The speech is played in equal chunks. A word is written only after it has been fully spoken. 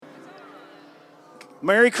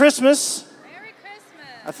Merry Christmas. Merry Christmas.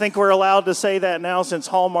 I think we're allowed to say that now since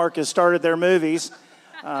Hallmark has started their movies.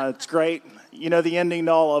 It's great. You know the ending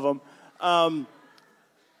to all of them. I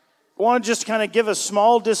want to just kind of give a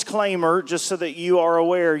small disclaimer just so that you are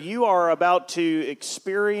aware. You are about to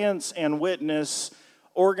experience and witness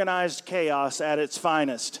organized chaos at its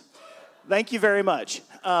finest. Thank you very much.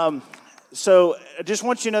 So I just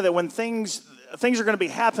want you to know that when things are going to be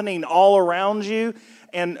happening all around you,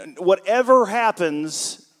 and whatever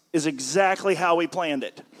happens is exactly how we planned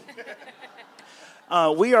it.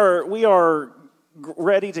 We are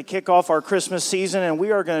ready to kick off our Christmas season, and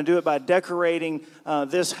we are going to do it by decorating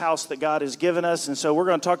this house that God has given us. And so we're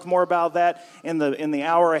going to talk more about that in the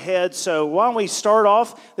hour ahead. So why don't we start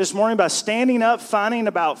off this morning by standing up, finding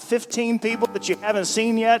about 15 people that you haven't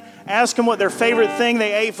seen yet, ask them what their favorite thing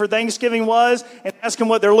they ate for Thanksgiving was, and ask them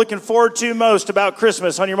what they're looking forward to most about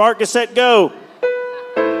Christmas. On your mark, get set, go.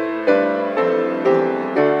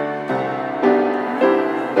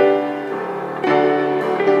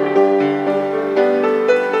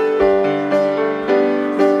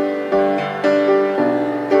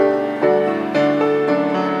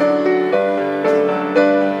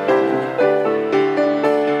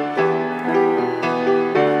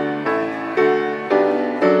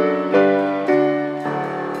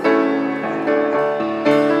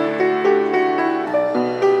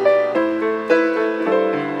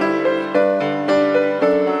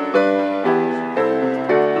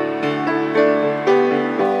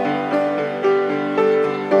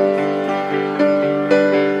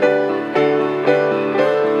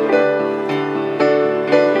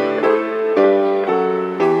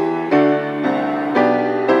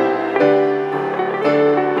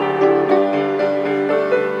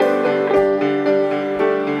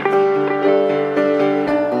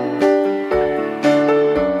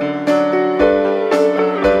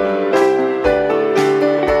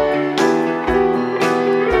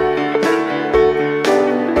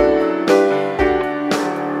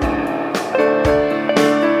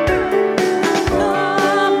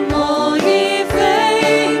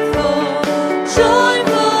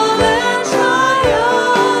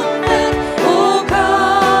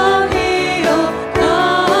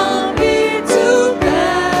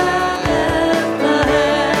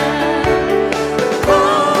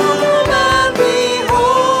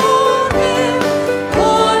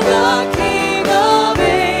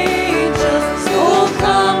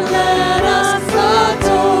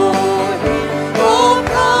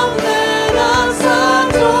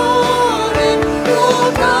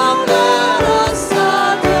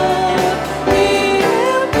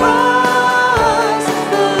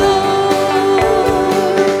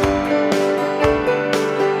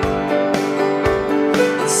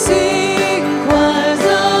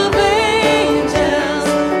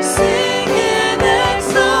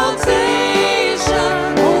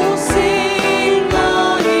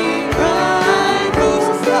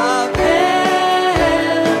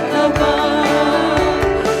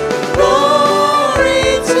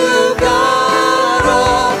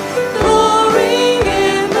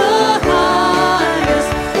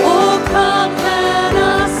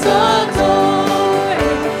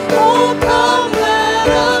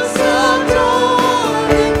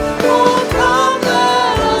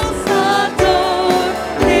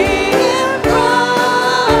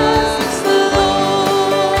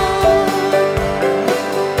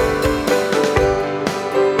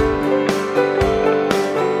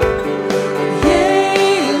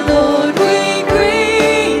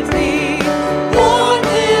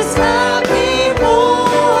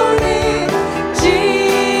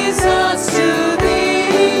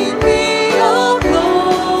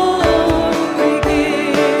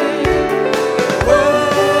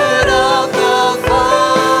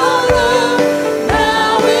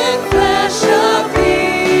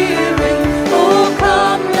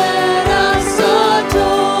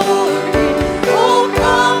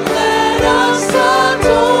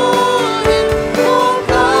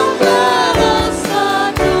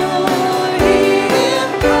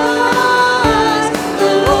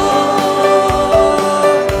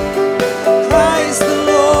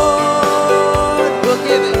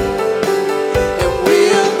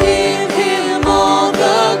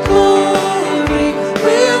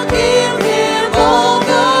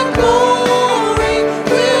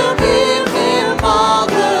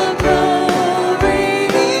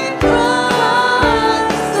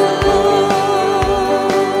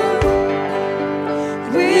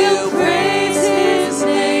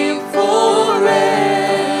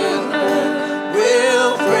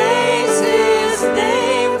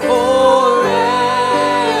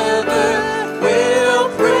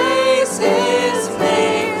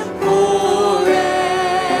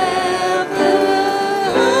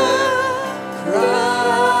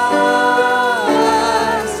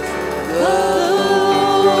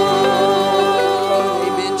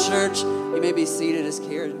 may be seated as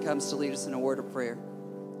Karen comes to lead us in a word of prayer.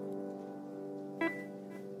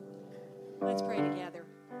 Let's pray together.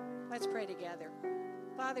 Let's pray together.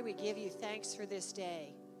 Father, we give you thanks for this day.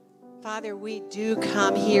 Father, we do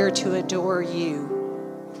come here to adore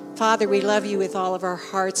you. Father, we love you with all of our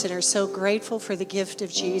hearts and are so grateful for the gift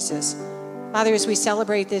of Jesus. Father, as we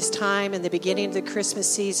celebrate this time and the beginning of the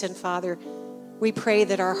Christmas season, Father, we pray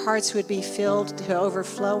that our hearts would be filled to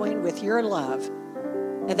overflowing with your love,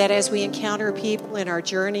 and that as we encounter people in our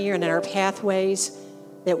journey and in our pathways,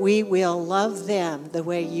 that we will love them the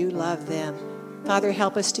way you love them. Father,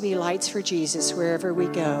 help us to be lights for Jesus wherever we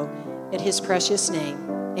go. In his precious name,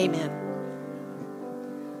 amen.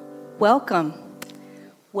 Welcome.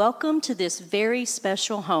 Welcome to this very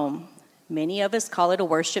special home. Many of us call it a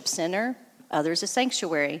worship center, others a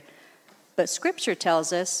sanctuary. But Scripture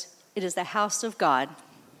tells us it is the house of God.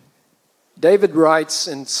 David writes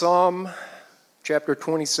in Psalm chapter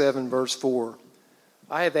 27, verse 4,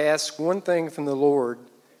 I have asked one thing from the Lord.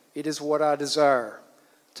 It is what I desire,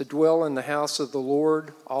 to dwell in the house of the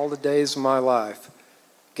Lord all the days of my life,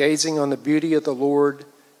 gazing on the beauty of the Lord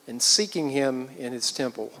and seeking him in his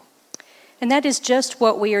temple. And that is just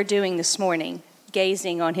what we are doing this morning,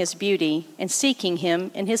 gazing on his beauty and seeking him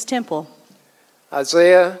in his temple.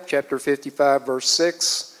 Isaiah chapter 55, verse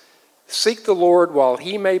 6, seek the Lord while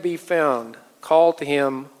he may be found, call to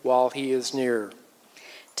him while he is near.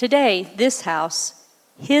 Today, this house,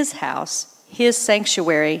 his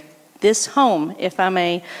sanctuary, this home, if I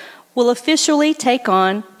may, will officially take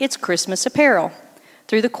on its Christmas apparel.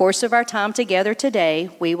 Through the course of our time together today,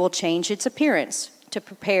 we will change its appearance to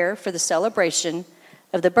prepare for the celebration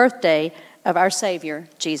of the birthday of our Savior,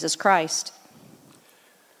 Jesus Christ.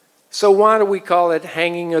 So why do we call it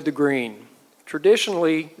hanging of the green?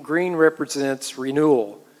 Traditionally, green represents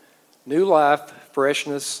renewal, new life,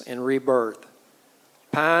 freshness, and rebirth.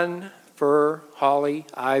 Pine, fir, holly,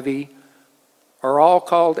 ivy are all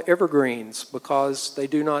called evergreens because they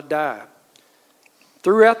do not die.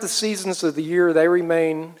 Throughout the seasons of the year, they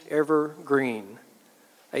remain evergreen,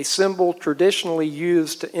 a symbol traditionally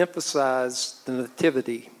used to emphasize the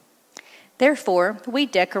nativity. Therefore, we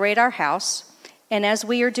decorate our house, and as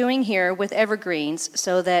we are doing here with evergreens,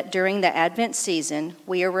 so that during the Advent season,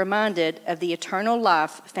 we are reminded of the eternal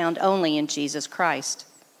life found only in Jesus Christ.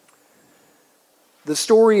 The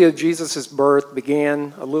story of Jesus' birth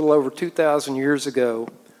began a little over 2,000 years ago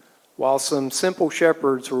while some simple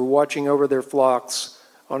shepherds were watching over their flocks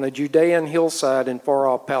on a Judean hillside in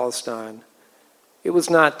far-off Palestine. It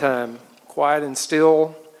was nighttime, quiet and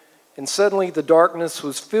still, and suddenly the darkness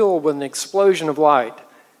was filled with an explosion of light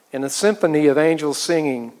and a symphony of angels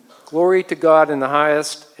singing, "Glory to God in the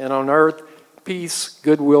highest, and on earth peace,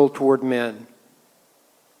 goodwill toward men."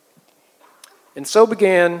 And so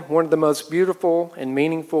began one of the most beautiful and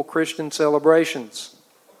meaningful Christian celebrations,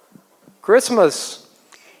 Christmas.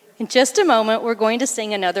 In just a moment, we're going to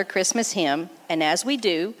sing another Christmas hymn, and as we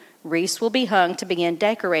do, wreaths will be hung to begin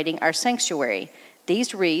decorating our sanctuary.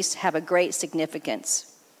 These wreaths have a great significance.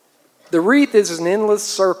 The wreath is an endless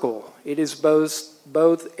circle. It is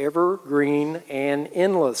both evergreen and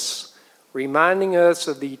endless, reminding us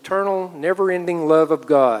of the eternal, never-ending love of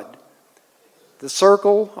God. The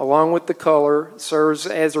circle, along with the color, serves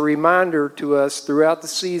as a reminder to us throughout the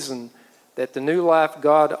season that the new life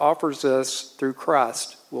God offers us through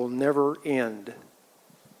Christ will never end.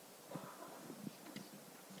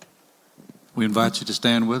 We invite you to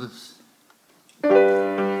stand with us. Go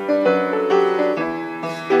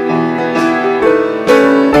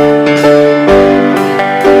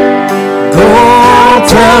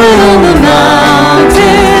tell it on the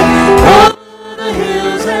mountain, over the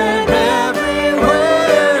hills and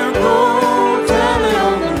everywhere. Go tell it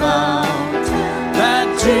on the mountain that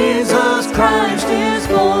Jesus Christ is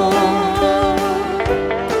born.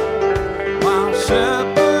 While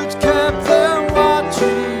shepherds kept their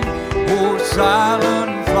watching, or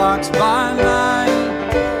silent flocks by night,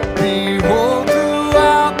 behold,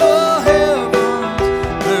 throughout the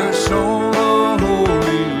heavens there shone a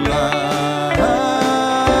holy light.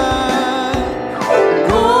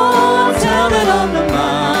 Go tell it on the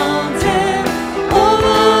mountain,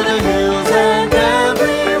 over the hills and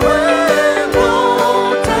everywhere. Go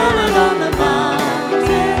tell it on the mountain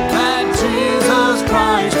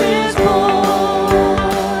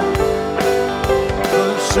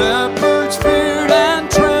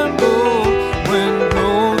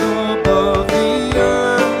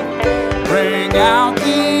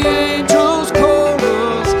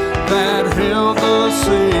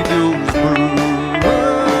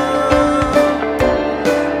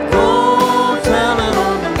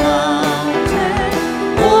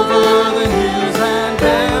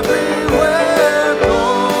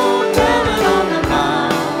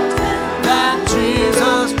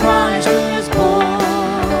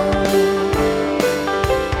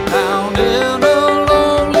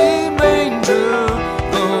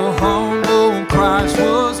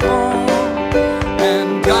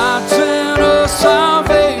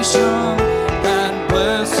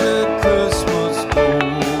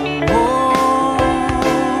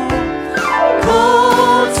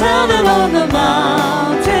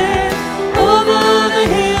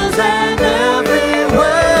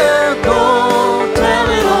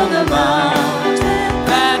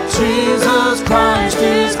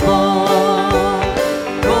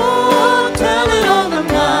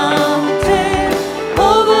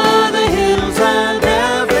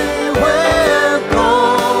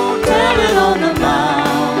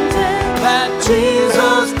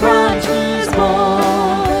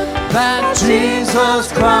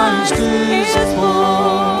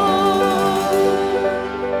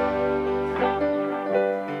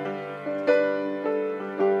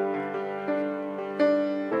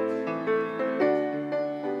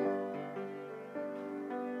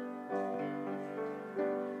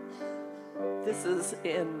is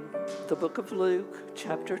in the book of Luke,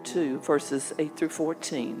 chapter 2, verses 8 through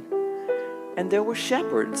 14. And there were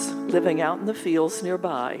shepherds living out in the fields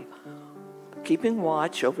nearby, keeping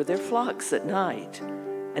watch over their flocks at night.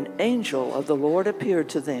 An angel of the Lord appeared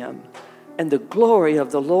to them, and the glory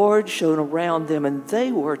of the Lord shone around them, and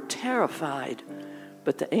they were terrified.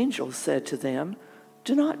 But the angel said to them,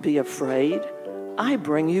 "Do not be afraid. I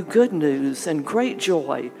bring you good news and great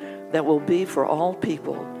joy that will be for all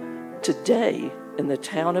people. Today, in the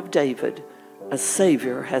town of David, a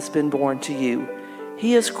Savior has been born to you.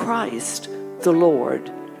 He is Christ, the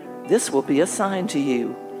Lord. This will be a sign to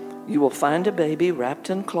you. You will find a baby wrapped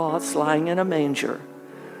in cloths lying in a manger."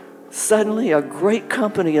 Suddenly, a great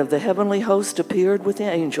company of the heavenly host appeared with the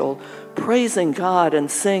angel, praising God and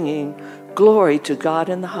singing, "Glory to God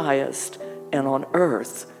in the highest, and on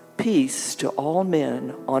earth, peace to all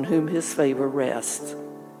men on whom his favor rests."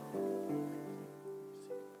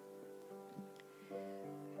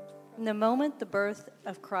 From the moment the birth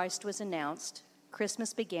of Christ was announced,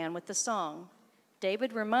 Christmas began with the song.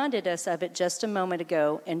 David reminded us of it just a moment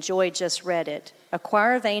ago, and Joy just read it. A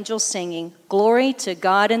choir of angels singing, "Glory to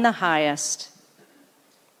God in the highest."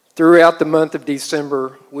 Throughout the month of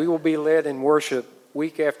December, we will be led in worship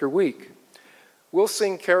week after week. We'll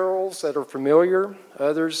sing carols that are familiar,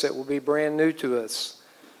 others that will be brand new to us.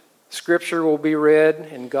 Scripture will be read,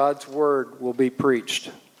 and God's word will be preached.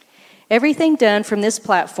 Everything done from this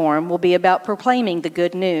platform will be about proclaiming the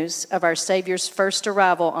good news of our Savior's first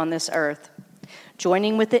arrival on this earth,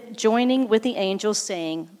 joining with the angels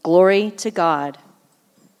saying, "Glory to God."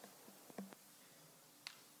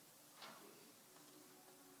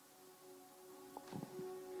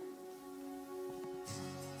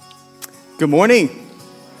 Good morning.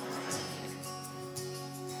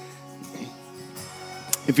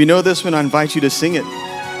 If you know this one, I invite you to sing it.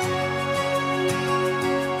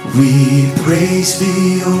 We praise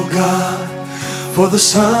thee, O God, for the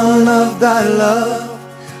Son of thy love,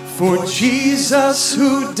 for Jesus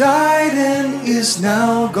who died and is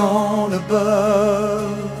now gone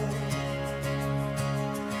above.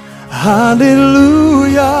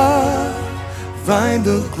 Hallelujah, thine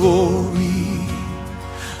the glory.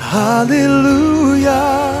 Hallelujah,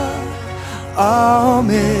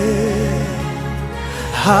 amen.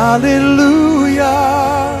 Hallelujah,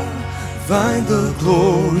 thine the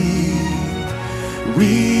glory.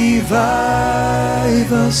 Revive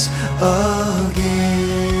us again.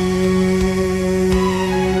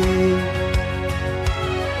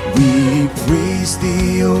 We praise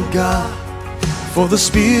thee, O God, for the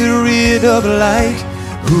Spirit of light,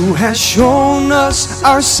 who has shown us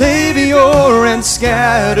our Savior and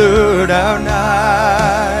scattered our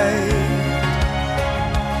night.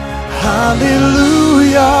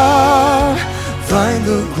 Hallelujah, thine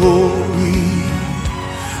the glory.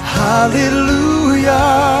 Hallelujah,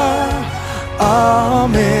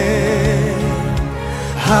 amen.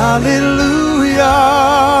 Hallelujah,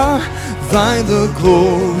 thine the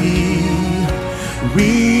glory.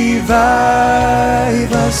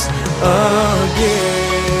 Revive us again.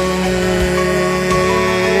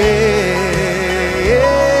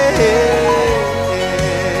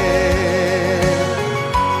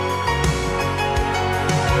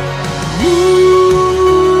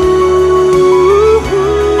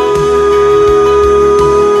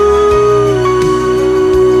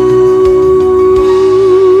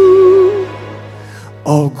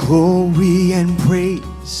 All glory and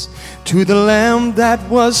praise to the Lamb that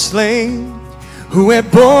was slain, who had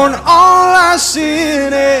borne all our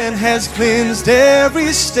sin and has cleansed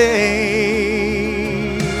every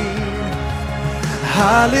stain.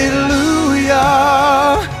 Hallelujah,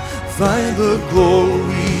 thine the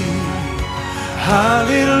glory.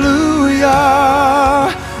 Hallelujah,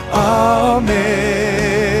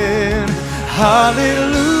 amen.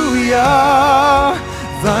 Hallelujah,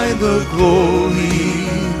 thine the glory.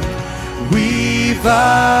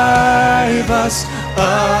 Revive us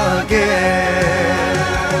again.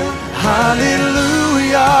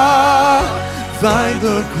 Hallelujah, thine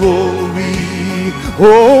the glory.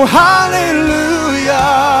 Oh, hallelujah,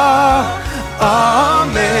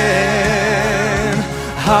 amen.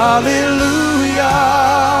 Hallelujah,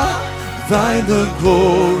 thine the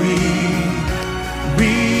glory.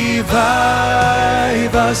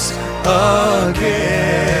 Revive us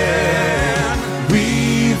again.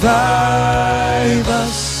 Revive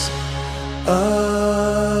us again.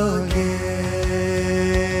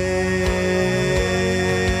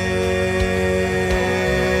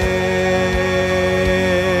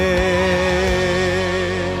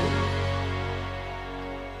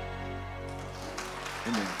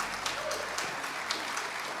 Amen.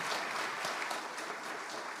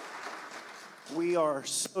 We are are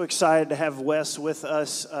so excited to have Wes with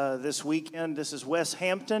us this weekend. This is Wes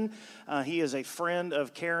Hampton. He is a friend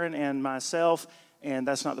of Karen and myself, and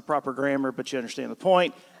that's not the proper grammar, but you understand the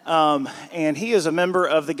point. And he is a member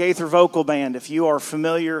of the Gaither Vocal Band. If you are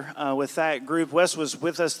familiar with that group, Wes was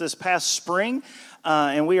with us this past spring.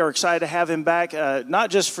 And we are excited to have him back,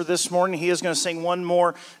 not just for this morning. He is going to sing one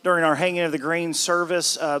more during our Hanging of the Green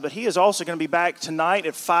service, but he is also going to be back tonight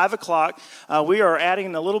at 5 o'clock. We are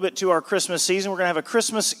adding a little bit to our Christmas season. We're going to have a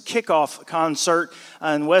Christmas kickoff concert,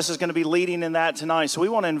 and Wes is going to be leading in that tonight. So we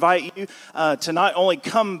want to invite you to not only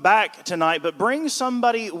come back tonight, but bring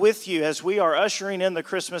somebody with you as we are ushering in the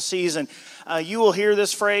Christmas season. You will hear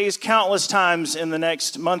this phrase countless times in the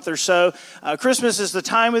next month or so. Christmas is the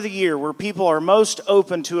time of the year where people are most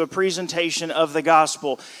open to a presentation of the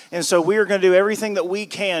gospel. And so we are going to do everything that we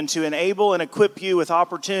can to enable and equip you with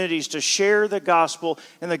opportunities to share the gospel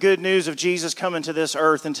and the good news of Jesus coming to this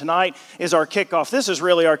earth. And tonight is our kickoff. This is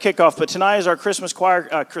really our kickoff, but tonight is our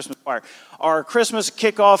our Christmas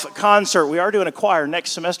kickoff concert. We are doing a choir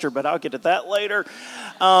next semester, but I'll get to that later.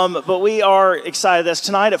 But we are excited. That's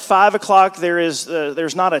tonight at 5 o'clock. There's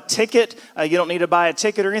not a ticket. You don't need to buy a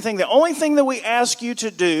ticket or anything. The only thing that we ask you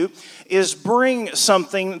to do is bring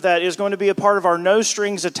something that is going to be a part of our No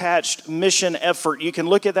Strings Attached mission effort. You can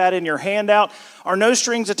look at that in your handout. Our No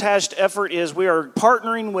Strings Attached effort is we are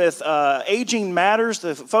partnering with Aging Matters,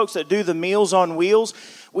 the folks that do the Meals on Wheels.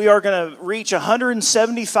 We are going to reach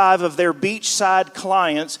 175 of their beachside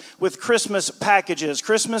clients with Christmas packages,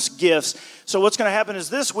 Christmas gifts. So what's going to happen is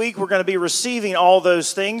this week we're going to be receiving all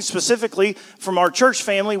those things. Specifically from our church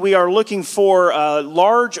family, we are looking for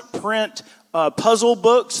large print puzzle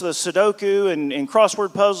books, the Sudoku and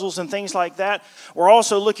crossword puzzles and things like that. We're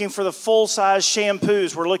also looking for the full-size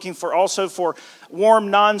shampoos. We're looking for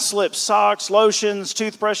warm non-slip socks, lotions,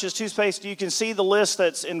 toothbrushes, toothpaste. You can see the list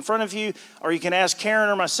that's in front of you, or you can ask Karen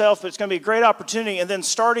or myself, but it's going to be a great opportunity. And then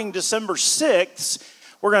starting December 6th,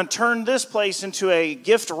 we're going to turn this place into a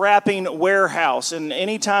gift wrapping warehouse. And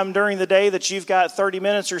anytime during the day that you've got 30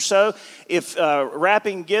 minutes or so, if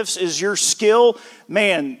wrapping gifts is your skill,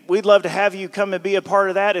 man, we'd love to have you come and be a part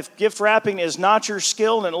of that. If gift wrapping is not your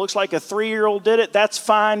skill and it looks like a 3-year-old did it, that's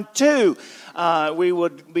fine too. We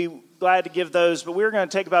would be glad to give those, but we're going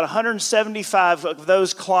to take about 175 of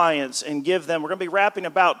those clients and give them. We're going to be wrapping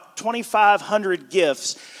about 2,500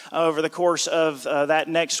 gifts over the course of that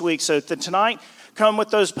next week. So tonight, come with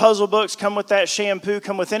those puzzle books, come with that shampoo,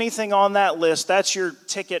 come with anything on that list. That's your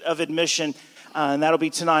ticket of admission, and that'll be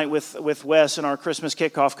tonight with Wes in our Christmas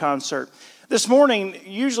kickoff concert. This morning,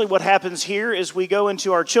 usually what happens here is we go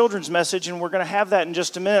into our children's message, and we're going to have that in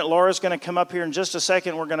just a minute. Laura's going to come up here in just a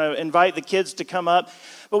second. We're going to invite the kids to come up.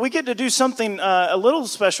 But we get to do something a little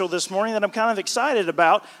special this morning that I'm kind of excited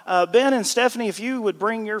about. Ben and Stephanie, if you would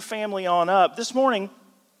bring your family on up. This morning,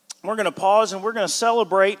 we're going to pause, and we're going to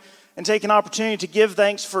celebrate and take an opportunity to give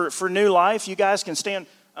thanks for new life. You guys can stand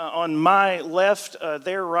on my left,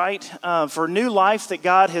 their right, for new life that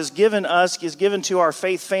God has given us, is given to our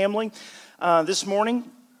faith family. This morning,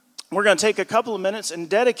 we're going to take a couple of minutes and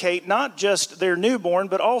dedicate not just their newborn,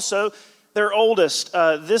 but also their oldest.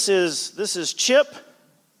 This is Chip.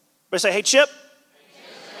 Everybody say, hey, Chip.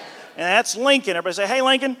 And that's Lincoln. Everybody say, hey,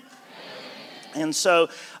 Lincoln. And so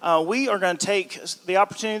we are going to take the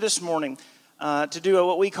opportunity this morning to do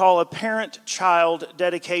what we call a parent-child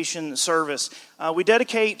dedication service. When we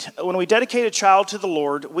dedicate a child to the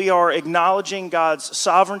Lord, we are acknowledging God's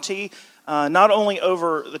sovereignty, not only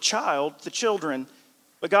over the children,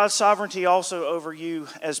 but God's sovereignty also over you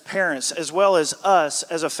as parents, as well as us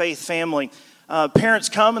as a faith family. Parents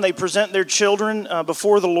come and they present their children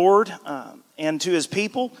before the Lord and to His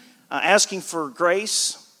people, asking for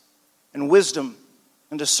grace and wisdom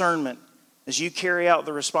and discernment as you carry out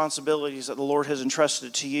the responsibilities that the Lord has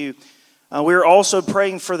entrusted to you. We're also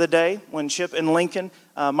praying for the day when Chip and Lincoln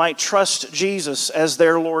might trust Jesus as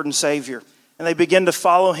their Lord and Savior, and they begin to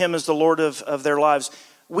follow Him as the Lord of their lives.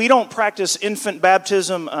 We don't practice infant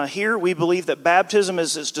baptism here. We believe that baptism,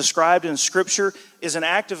 as it's described in Scripture, is an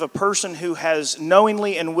act of a person who has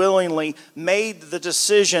knowingly and willingly made the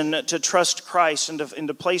decision to trust Christ and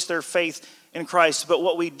to place their faith in Christ. But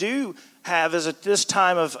what we do have is at this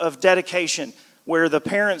time of dedication, where the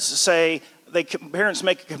parents parents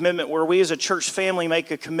make a commitment, where we as a church family make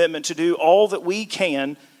a commitment to do all that we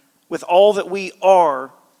can with all that we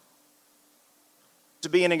are to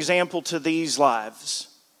be an example to these lives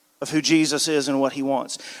of who Jesus is and what He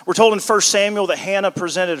wants. We're told in 1 Samuel that Hannah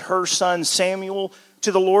presented her son Samuel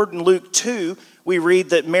to the Lord. In Luke 2, we read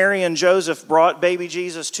that Mary and Joseph brought baby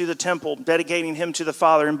Jesus to the temple, dedicating him to the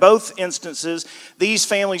Father. In both instances, these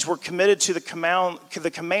families were committed to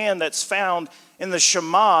the command that's found in the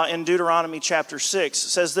Shema in Deuteronomy chapter 6. It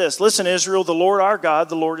says this, "Listen, Israel, the Lord our God,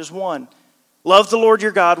 the Lord is one. Love the Lord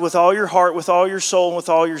your God with all your heart, with all your soul, and with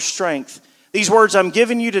all your strength. These words I'm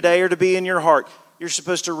giving you today are to be in your heart." You're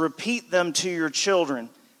supposed to repeat them to your children.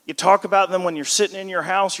 You talk about them when you're sitting in your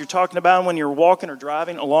house. You're talking about them when you're walking or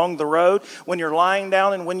driving along the road, when you're lying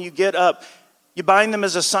down, and when you get up. You bind them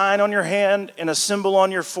as a sign on your hand and a symbol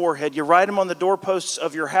on your forehead. You write them on the doorposts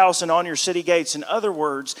of your house and on your city gates. In other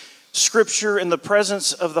words, Scripture in the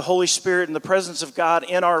presence of the Holy Spirit and the presence of God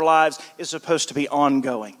in our lives is supposed to be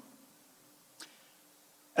ongoing.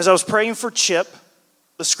 As I was praying for Chip,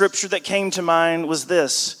 the scripture that came to mind was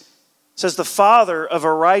this. It says, "The father of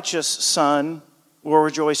a righteous son will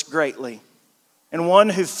rejoice greatly, and one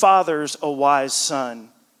who fathers a wise son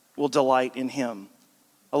will delight in him."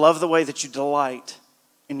 I love the way that you delight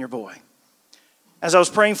in your boy. As I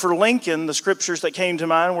was praying for Lincoln, the scriptures that came to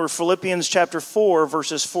mind were Philippians chapter 4,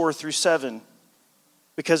 verses 4 through 7,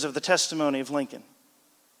 because of the testimony of Lincoln.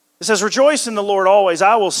 It says, "Rejoice in the Lord always.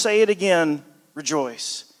 I will say it again,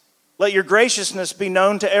 rejoice. Let your graciousness be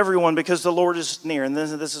known to everyone because the Lord is near." And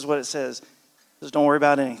this is what it says. It says, "Don't worry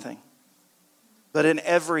about anything. But in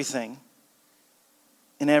everything,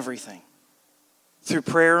 through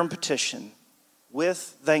prayer and petition,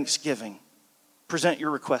 with thanksgiving, present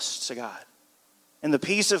your requests to God. And the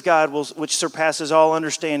peace of God, which surpasses all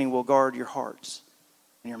understanding, will guard your hearts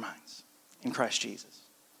and your minds in Christ Jesus."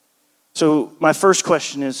 So my first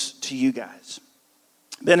question is to you guys.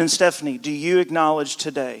 Ben and Stephanie, do you acknowledge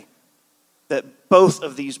today that both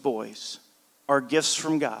of these boys are gifts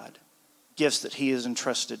from God, gifts that He has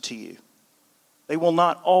entrusted to you? They will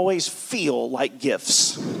not always feel like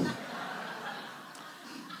gifts.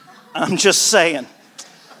 I'm just saying.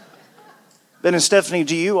 Ben and Stephanie,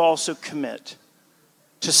 do you also commit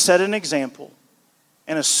to set an example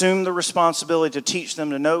and assume the responsibility to teach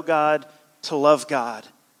them to know God, to love God,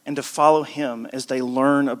 and to follow Him as they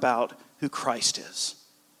learn about who Christ is?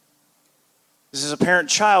 This is a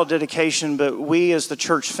parent-child dedication, but we as the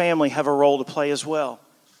church family have a role to play as well.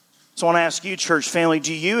 So I want to ask you, church family,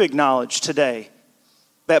 do you acknowledge today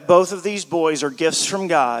that both of these boys are gifts from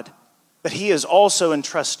God, but He has also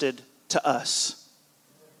entrusted to us?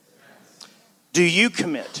 Do you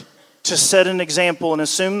commit to set an example and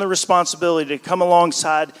assume the responsibility to come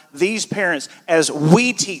alongside these parents as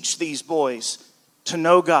we teach these boys to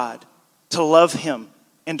know God, to love Him,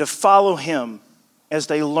 and to follow Him as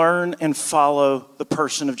they learn and follow the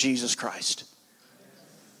person of Jesus Christ?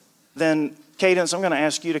 Then, Cadence, I'm going to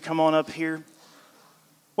ask you to come on up here.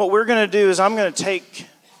 What we're going to do is I'm going to take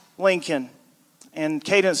Lincoln, and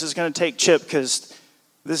Cadence is going to take Chip because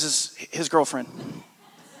this is his girlfriend.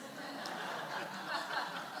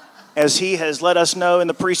 As he has let us know in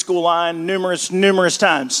the preschool line numerous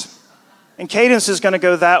times. And Cadence is going to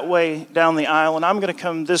go that way down the aisle, and I'm going to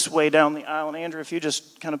come this way down the aisle. And Andrew, if you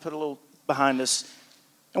just kind of put a little behind us.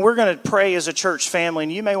 And we're going to pray as a church family,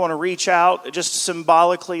 and you may want to reach out just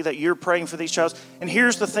symbolically that you're praying for these children. And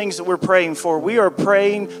here's the things that we're praying for. We are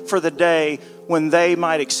praying for the day when they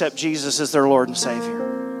might accept Jesus as their Lord and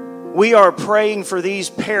Savior. We are praying for these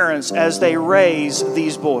parents as they raise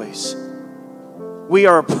these boys. We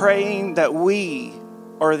are praying that we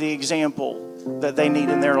are the example that they need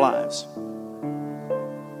in their lives.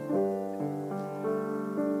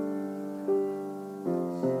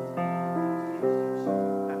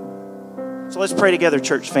 So let's pray together,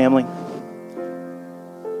 church family.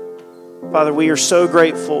 Father, we are so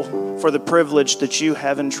grateful for the privilege that you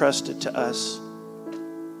have entrusted to us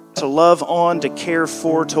to love on, to care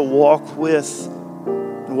for, to walk with,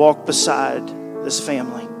 and walk beside this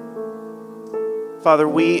family. Father,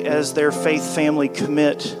 we as their faith family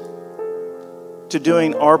commit to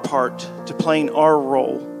doing our part, to playing our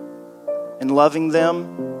role in loving them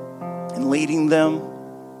and leading them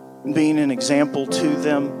and being an example to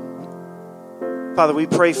them. Father, we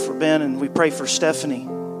pray for Ben and we pray for Stephanie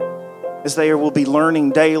as they will be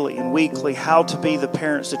learning daily and weekly how to be the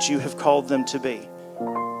parents that you have called them to be.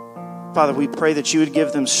 Father, we pray that you would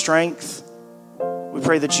give them strength. We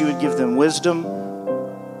pray that you would give them wisdom.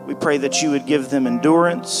 We pray that you would give them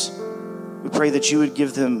endurance. We pray that you would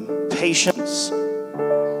give them patience.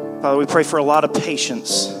 Father, we pray for a lot of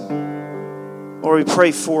patience. Lord, we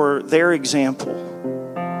pray for their example.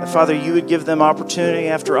 That, Father, you would give them opportunity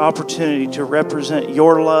after opportunity to represent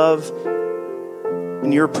your love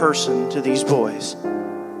and your person to these boys.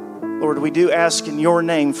 Lord, we do ask in your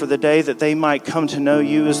name for the day that they might come to know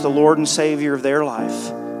you as the Lord and Savior of their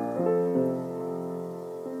life.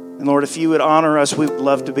 And Lord, if you would honor us, we would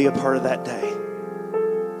love to be a part of that day.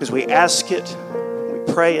 Because we ask it,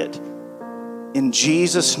 we pray it in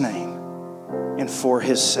Jesus' name and for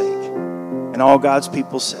his sake. And all God's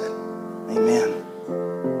people said, amen.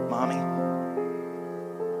 Mommy.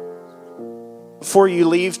 Before you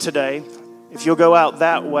leave today, if you'll go out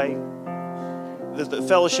that way, the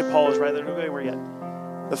fellowship hall is right there. Where are you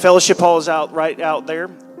at? The fellowship hall is right out there.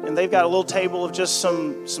 And they've got a little table of just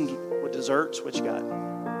some desserts. What you got?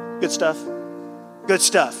 Good stuff? Good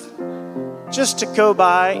stuff. Just to go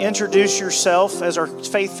by, introduce yourself. As our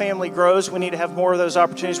faith family grows, we need to have more of those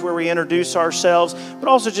opportunities where we introduce ourselves, but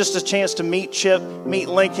also just a chance to meet Chip, meet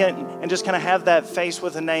Lincoln, and just kind of have that face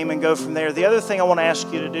with a name and go from there. The other thing I want to ask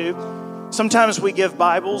you to do, sometimes we give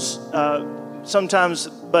Bibles,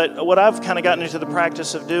 but what I've kind of gotten into the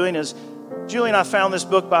practice of doing is, Julie and I found this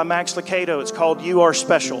book by Max Lucado. It's called You Are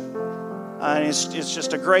Special. And it's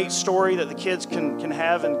just a great story that the kids can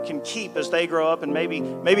have and can keep as they grow up and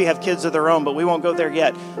maybe have kids of their own, but we won't go there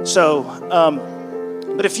yet. So,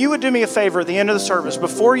 but if you would do me a favor at the end of the service,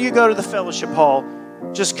 before you go to the fellowship hall,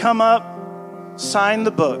 just come up, sign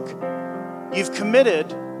the book. You've committed,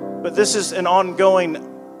 but this is an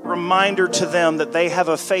ongoing reminder to them that they have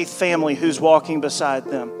a faith family who's walking beside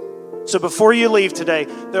them. So before you leave today,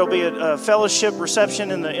 there'll be a fellowship reception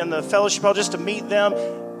in the fellowship hall just to meet them,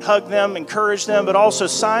 hug them, encourage them, but also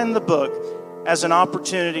sign the book as an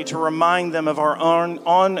opportunity to remind them of our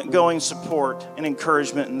ongoing support and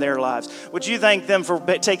encouragement in their lives. Would you thank them for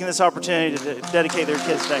taking this opportunity to dedicate their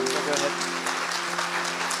kids' day? Go ahead.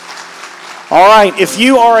 All right, if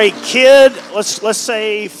you are a kid, let's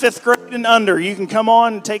say 5th grade and under, you can come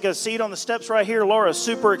on and take a seat on the steps right here. Laura's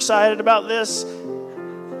super excited about this,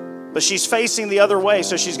 but she's facing the other way,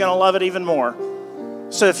 so she's going to love it even more.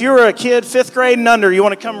 So if you're a kid, 5th grade and under, you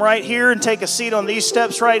want to come right here and take a seat on these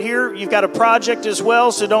steps right here. You've got a project as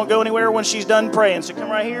well, so don't go anywhere when she's done praying. So come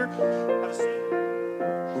right here. Have a seat.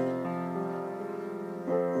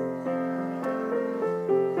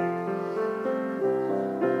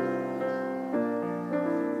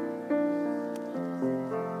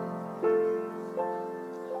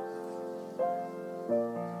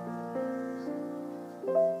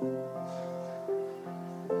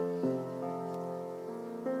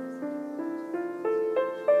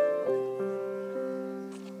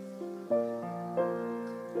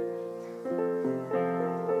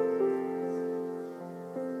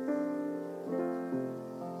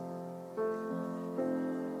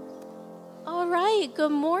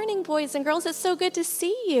 Good morning, boys and girls. It's so good to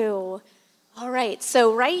see you. All right,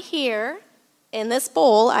 so right here in this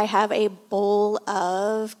bowl, I have a bowl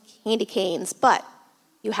of candy canes, but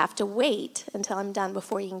you have to wait until I'm done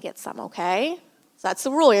before you can get some, okay? So that's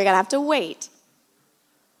the rule. You're going to have to wait.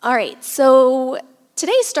 All right, so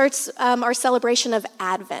today starts our celebration of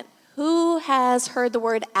Advent. Who has heard the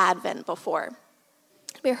word Advent before?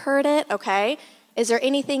 Have you heard it? Okay. Is there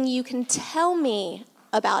anything you can tell me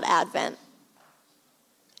about Advent?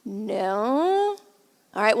 No?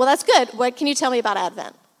 All right, well, that's good. What can you tell me about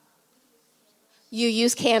Advent? You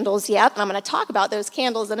use candles, yep, and I'm going to talk about those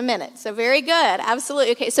candles in a minute. So very good,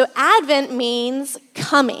 absolutely. Okay, so Advent means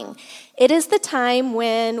coming. It is the time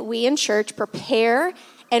when we in church prepare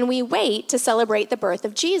and we wait to celebrate the birth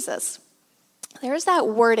of Jesus. There's that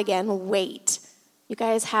word again, wait. You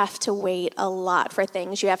guys have to wait a lot for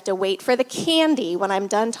things. You have to wait for the candy when I'm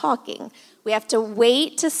done talking. We have to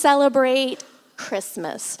wait to celebrate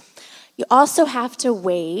Christmas. You also have to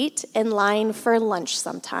wait in line for lunch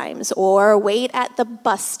sometimes, or wait at the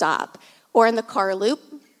bus stop, or in the car loop.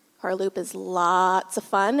 Car loop is lots of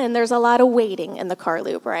fun, and there's a lot of waiting in the car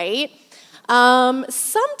loop, right?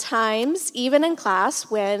 Sometimes, even in class,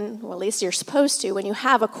 well, at least you're supposed to, when you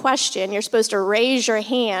have a question, you're supposed to raise your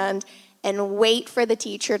hand and wait for the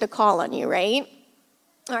teacher to call on you, right?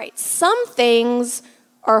 All right, some things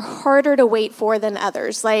are harder to wait for than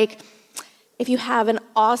others, like if you have an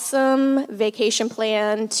awesome vacation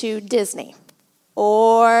plan to Disney,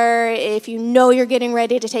 or if you know you're getting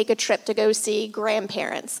ready to take a trip to go see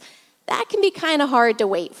grandparents, that can be kind of hard to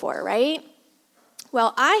wait for, right?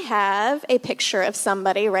 Well, I have a picture of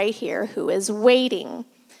somebody right here who is waiting.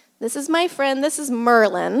 This is my friend, this is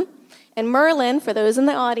Merlin. And Merlin, for those in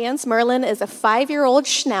the audience, Merlin is a 5-year-old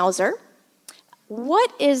schnauzer.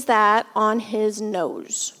 What is that on his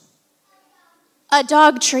nose? A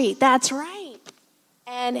dog treat, that's right.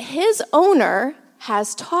 And his owner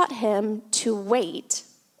has taught him to wait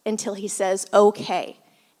until he says, okay.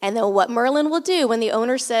 And then what Merlin will do when the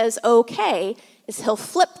owner says, okay, is he'll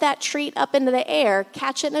flip that treat up into the air,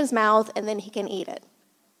 catch it in his mouth, and then he can eat it.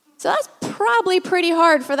 So that's probably pretty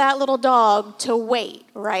hard for that little dog to wait,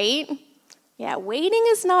 right? Yeah, waiting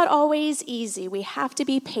is not always easy. We have to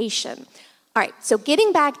be patient. All right, so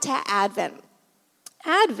getting back to Advent.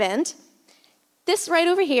 Advent, this right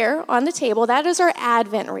over here on the table, that is our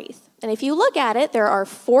Advent wreath. And if you look at it, there are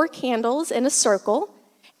 4 candles in a circle,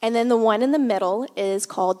 and then the one in the middle is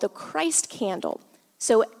called the Christ candle.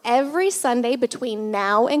 So every Sunday between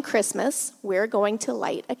now and Christmas, we're going to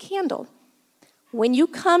light a candle. When you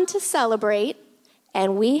come to celebrate,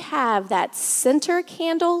 and we have that center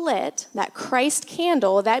candle lit, that Christ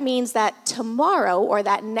candle, that means that tomorrow or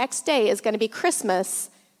that next day is going to be Christmas,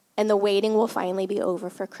 and the waiting will finally be over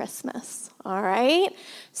for Christmas. All right?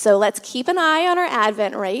 So let's keep an eye on our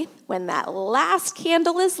Advent wreath. When that last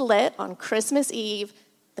candle is lit on Christmas Eve,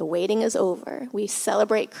 the waiting is over. We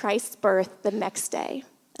celebrate Christ's birth the next day.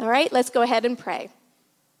 All right? Let's go ahead and pray.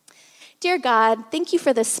 Dear God, thank you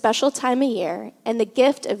for this special time of year and the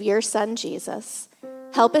gift of your Son, Jesus.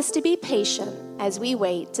 Help us to be patient as we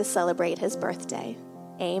wait to celebrate his birthday.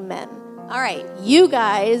 Amen. All right, you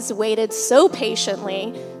guys waited so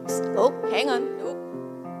patiently. Oh, hang on.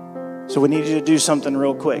 Oh. So we need you to do something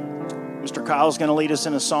real quick. Mr. Kyle's going to lead us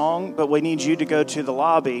in a song, but we need you to go to the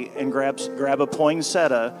lobby and grab a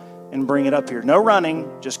poinsettia and bring it up here. No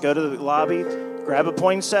running, just go to the lobby, grab a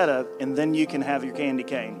poinsettia, and then you can have your candy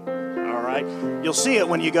cane. All right? You'll see it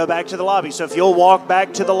when you go back to the lobby. So if you'll walk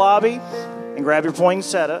back to the lobby and grab your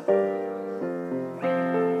poinsettia.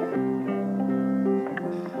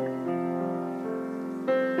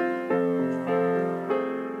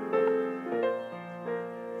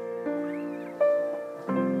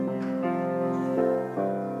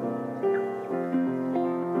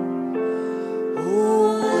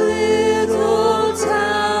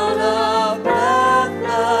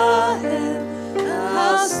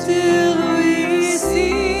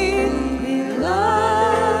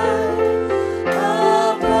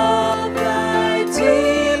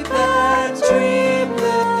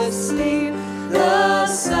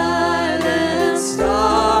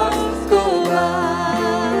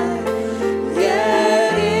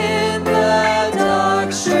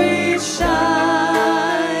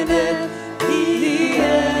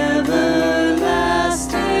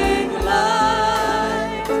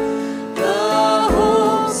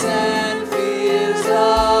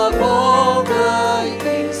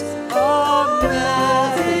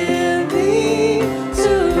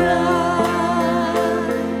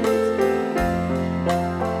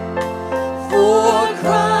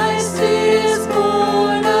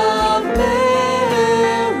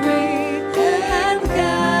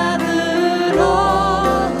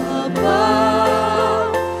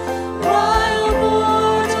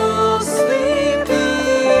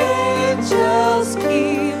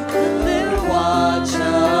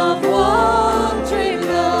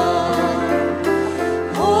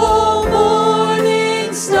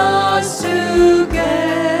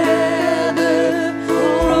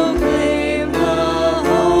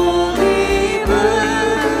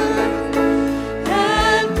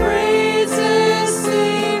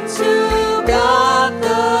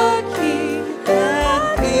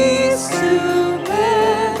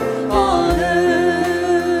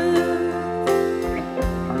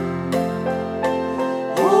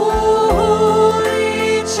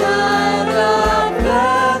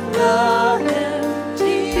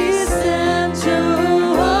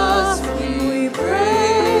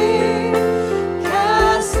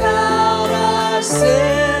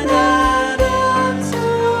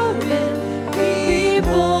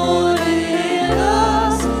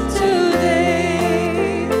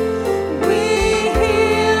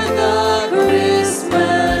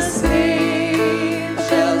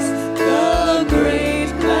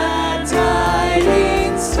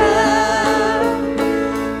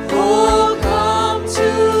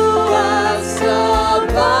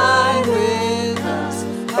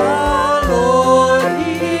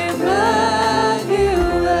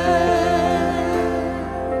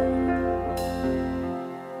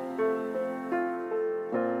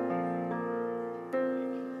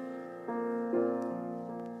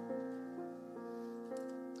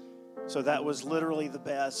 So that was literally the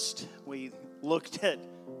best. Julie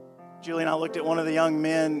and I looked at one of the young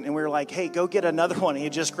men and we were like, hey, go get another one. He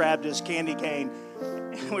had just grabbed his candy cane.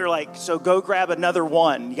 And we were like, so go grab another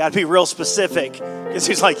one. You got to be real specific. Because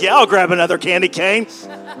he's like, yeah, I'll grab another candy cane.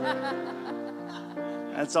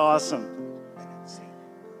 That's awesome.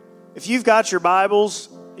 If you've got your Bibles,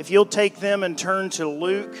 if you'll take them and turn to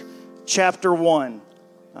Luke chapter 1.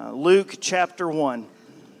 Luke chapter 1.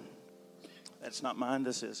 That's not mine,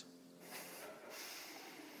 this is.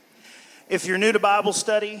 If you're new to Bible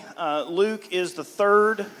study, Luke is the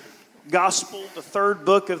third gospel, the third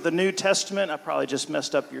book of the New Testament. I probably just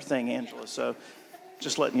messed up your thing, Angela, so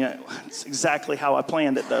just letting you know. It's exactly how I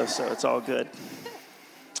planned it, though, so it's all good.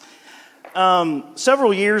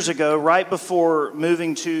 Several years ago, right before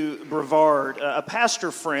moving to Brevard, a pastor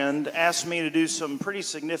friend asked me to do some pretty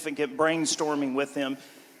significant brainstorming with him.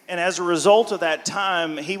 And as a result of that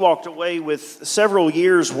time, he walked away with several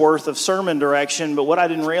years' worth of sermon direction. But what I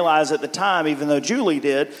didn't realize at the time, even though Julie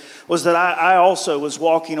did, was that I also was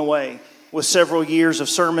walking away with several years of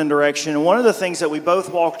sermon direction. And one of the things that we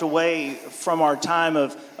both walked away from our time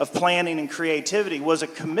of planning and creativity was a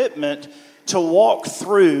commitment to walk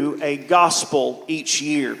through a gospel each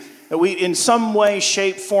year. That we, in some way,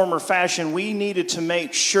 shape, form, or fashion, we needed to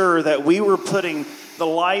make sure that we were putting the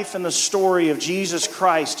life and the story of Jesus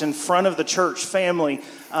Christ in front of the church family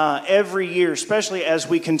every year, especially as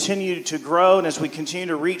we continue to grow and as we continue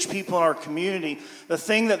to reach people in our community. The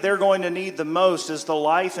thing that they're going to need the most is the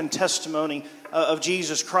life and testimony of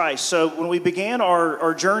Jesus Christ. So when we began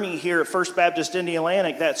our journey here at First Baptist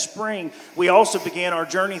Indialantic that spring, we also began our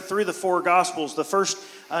journey through the four Gospels. The first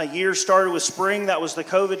year started with spring. That was the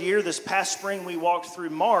COVID year. This past spring, we walked through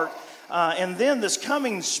Mark. And then this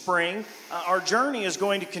coming spring, our journey is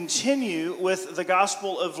going to continue with the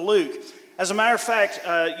Gospel of Luke. As a matter of fact,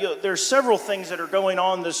 there's several things that are going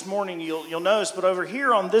on this morning you'll notice, but over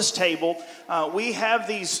here on this table, we have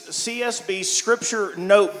these CSB scripture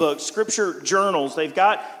notebooks, scripture journals. They've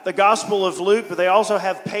got the Gospel of Luke, but they also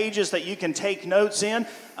have pages that you can take notes in.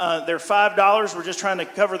 They're $5. We're just trying to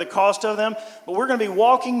cover the cost of them. But we're going to be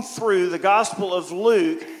walking through the Gospel of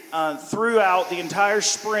Luke throughout the entire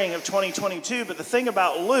spring of 2022. But the thing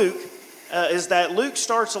about Luke is that Luke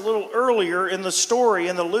starts a little earlier in the story,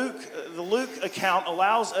 and the Luke account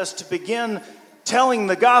allows us to begin telling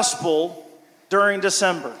the gospel during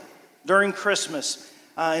December, during Christmas.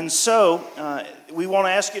 And so we want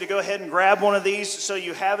to ask you to go ahead and grab one of these so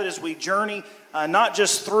you have it as we journey not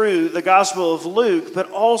just through the Gospel of Luke, but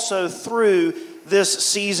also through this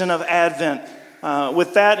season of Advent.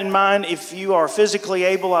 With that in mind, if you are physically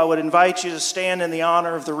able, I would invite you to stand in the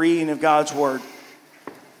honor of the reading of God's Word.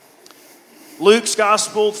 Luke's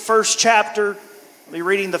Gospel, first chapter, I'll be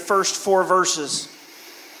reading the first 4 verses.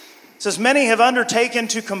 It says, "Many have undertaken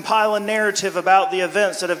to compile a narrative about the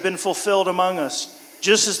events that have been fulfilled among us,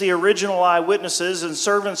 just as the original eyewitnesses and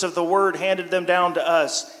servants of the Word handed them down to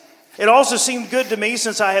us. It also seemed good to me,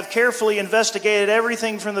 since I have carefully investigated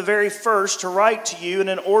everything from the very first, to write to you in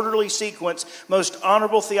an orderly sequence, most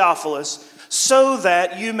honorable Theophilus, so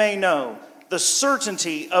that you may know the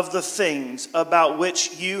certainty of the things about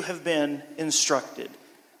which you have been instructed.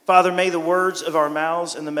 Father, may the words of our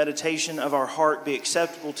mouths and the meditation of our heart be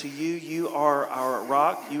acceptable to you. You are our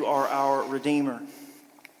rock. You are our Redeemer.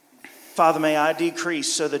 Father, may I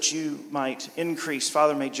decrease so that you might increase.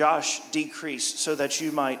 Father, may Josh decrease so that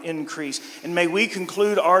you might increase. And may we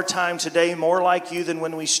conclude our time today more like you than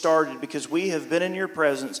when we started, because we have been in your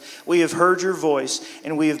presence, we have heard your voice,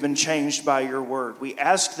 and we have been changed by your word. We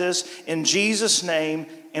ask this in Jesus' name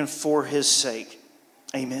and for his sake.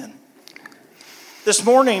 Amen. This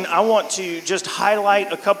morning, I want to just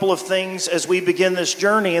highlight a couple of things as we begin this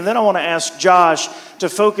journey, and then I want to ask Josh to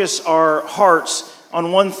focus our hearts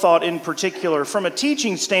on one thought in particular. From a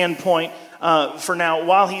teaching standpoint, for now,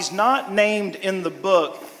 while he's not named in the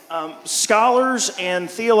book, scholars and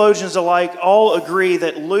theologians alike all agree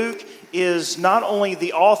that Luke is not only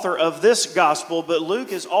the author of this gospel, but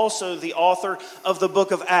Luke is also the author of the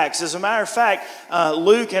book of Acts. As a matter of fact,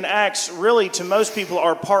 Luke and Acts really to most people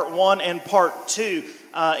are part 1 and part 2.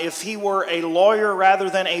 If he were a lawyer rather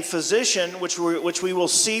than a physician, which we will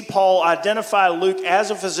see Paul identify Luke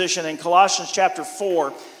as a physician in Colossians chapter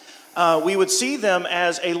 4, we would see them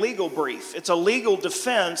as a legal brief. It's a legal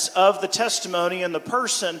defense of the testimony and the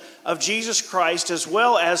person of Jesus Christ, as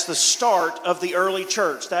well as the start of the early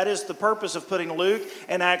church. That is the purpose of putting Luke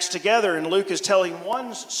and Acts together. And Luke is telling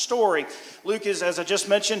one story. Luke is, as I just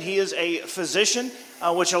mentioned, he is a physician,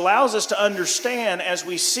 which allows us to understand as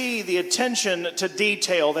we see the attention to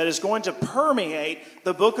detail that is going to permeate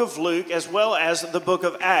the book of Luke as well as the book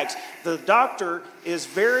of Acts. The doctor is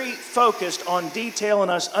very focused on detail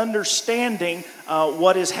and us understanding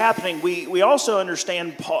what is happening. We also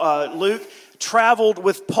understand Luke traveled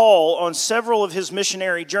with Paul on several of his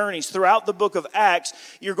missionary journeys. Throughout the book of Acts,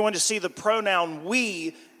 you're going to see the pronoun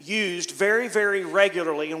we used very, very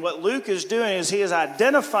regularly. And what Luke is doing is he is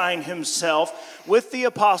identifying himself with the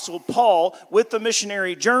Apostle Paul, with the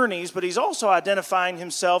missionary journeys, but he's also identifying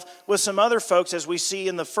himself with some other folks, as we see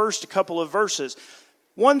in the first couple of verses.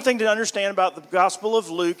 One thing to understand about the Gospel of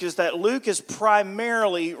Luke is that Luke is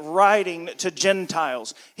primarily writing to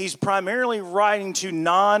Gentiles. He's primarily writing to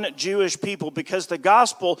non-Jewish people because the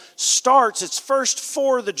Gospel starts, it's first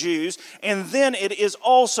for the Jews, and then it is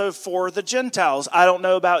also for the Gentiles. I don't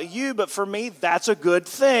know about you, but for me, that's a good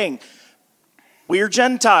thing. We are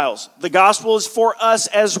Gentiles. The Gospel is for us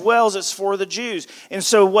as well as it's for the Jews. And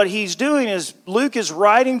so what he's doing is Luke is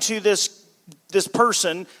writing to this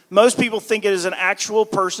person. Most people think it is an actual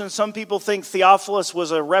person. Some people think Theophilus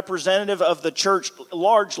was a representative of the church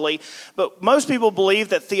largely. But most people believe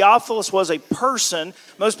that Theophilus was a person.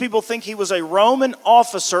 Most people think he was a Roman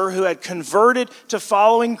officer who had converted to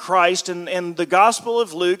following Christ. And the Gospel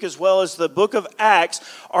of Luke, as well as the book of Acts,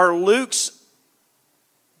 are Luke's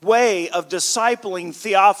way of discipling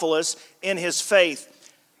Theophilus in his faith.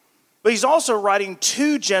 But he's also writing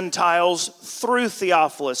to Gentiles through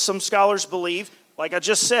Theophilus. Some scholars believe, like I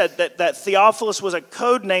just said, that Theophilus was a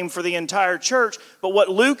code name for the entire church. But what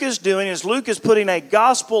Luke is doing is Luke is putting a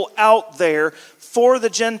gospel out there for the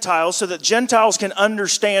Gentiles so that Gentiles can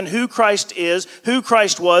understand who Christ is, who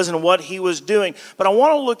Christ was, and what he was doing. But I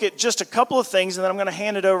want to look at just a couple of things, and then I'm going to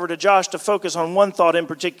hand it over to Josh to focus on one thought in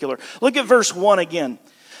particular. Look at verse 1 again.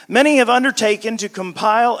 Many have undertaken to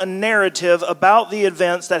compile a narrative about the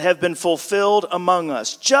events that have been fulfilled among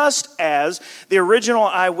us, just as the original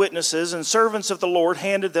eyewitnesses and servants of the Lord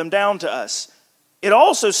handed them down to us. It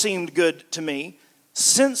also seemed good to me,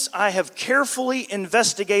 since I have carefully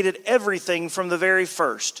investigated everything from the very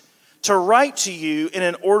first, to write to you in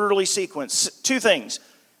an orderly sequence. Two things.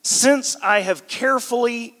 Since I have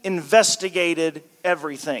carefully investigated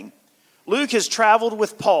everything. Luke has traveled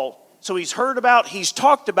with Paul. So he's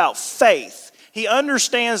talked about faith. He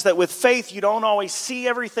understands that with faith, you don't always see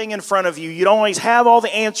everything in front of you. You don't always have all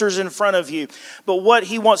the answers in front of you. But what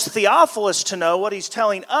he wants Theophilus to know, what he's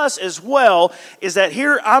telling us as well, is that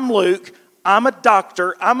here I'm Luke. I'm a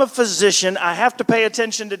doctor. I'm a physician. I have to pay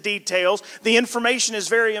attention to details. The information is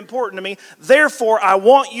very important to me. Therefore, I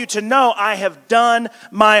want you to know I have done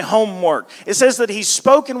my homework. It says that he's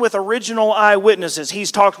spoken with original eyewitnesses.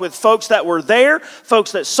 He's talked with folks that were there,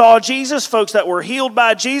 folks that saw Jesus, folks that were healed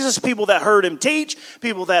by Jesus, people that heard him teach,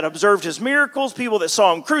 people that observed his miracles, people that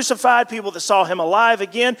saw him crucified, people that saw him alive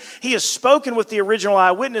again. He has spoken with the original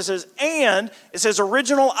eyewitnesses, and it says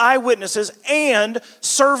original eyewitnesses and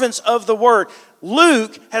servants of the word.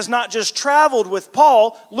 Luke has not just traveled with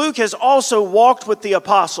Paul, Luke has also walked with the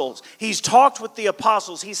apostles. He's talked with the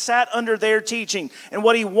apostles. He sat under their teaching. And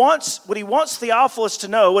what he wants Theophilus to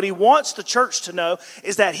know, what he wants the church to know,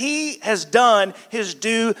 is that he has done his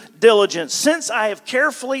due diligence. Since I have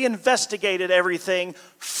carefully investigated everything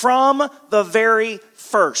from the very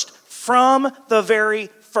first. From the very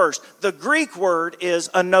first. The Greek word is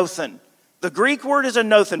anothen. The Greek word is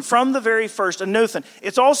anothen, from the very first, anothen.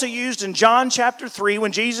 It's also used in John chapter 3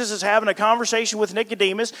 when Jesus is having a conversation with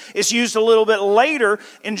Nicodemus. It's used a little bit later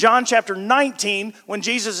in John chapter 19 when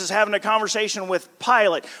Jesus is having a conversation with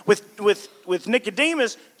Pilate. With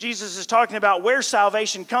Nicodemus, Jesus is talking about where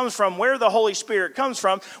salvation comes from, where the Holy Spirit comes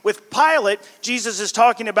from. With Pilate, Jesus is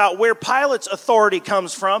talking about where Pilate's authority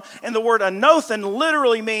comes from. And the word anothen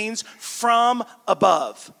literally means from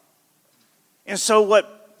above. And so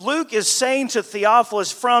what Luke is saying to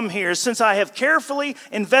Theophilus from here, since I have carefully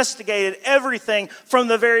investigated everything from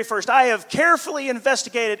the very first, I have carefully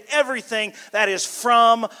investigated everything that is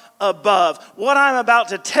from above. What I'm about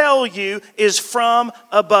to tell you is from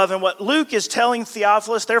above. And what Luke is telling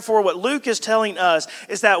Theophilus, therefore what Luke is telling us,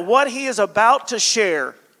 is that what he is about to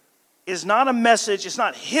share is not a message, it's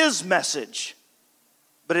not his message,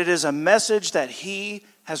 but it is a message that he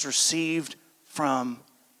has received from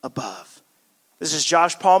above. This is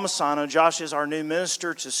Josh Palmisano. Josh is our new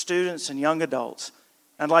minister to students and young adults.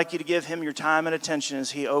 I'd like you to give him your time and attention as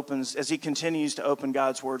he continues to open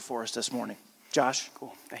God's word for us this morning. Josh?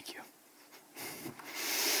 Cool, thank you.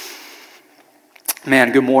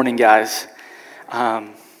 Man, good morning, guys.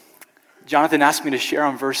 Jonathan asked me to share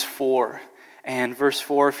on verse 4. And verse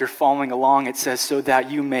 4, if you're following along, it says, so that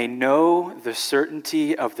you may know the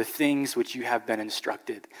certainty of the things which you have been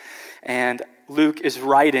instructed. And Luke is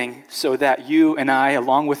writing so that you and I,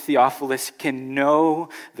 along with Theophilus, can know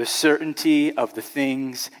the certainty of the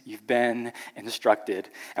things you've been instructed.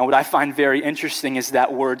 And what I find very interesting is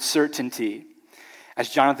that word certainty. As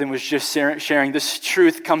Jonathan was just sharing, this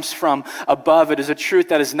truth comes from above. It is a truth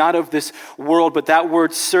that is not of this world, but that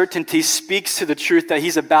word certainty speaks to the truth that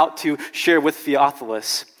he's about to share with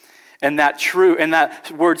Theophilus. And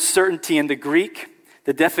that word certainty in the Greek,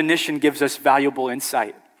 the definition gives us valuable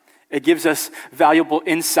insight. It gives us valuable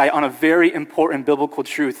insight on a very important biblical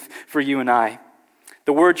truth for you and I.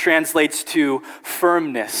 The word translates to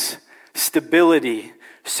firmness, stability,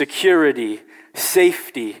 security,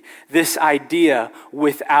 safety, this idea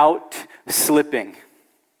without slipping.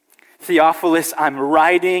 Theophilus, I'm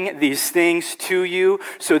writing these things to you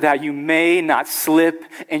so that you may not slip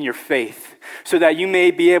in your faith, so that you may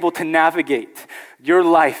be able to navigate your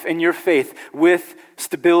life and your faith with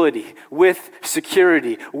stability, with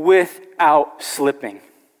security, without slipping.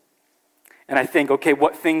 And I think, okay,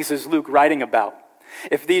 what things is Luke writing about?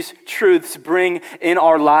 If these truths bring in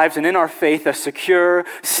our lives and in our faith a secure,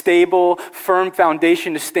 stable, firm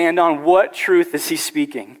foundation to stand on, what truth is he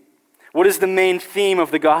speaking? What is the main theme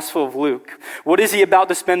of the Gospel of Luke? What is he about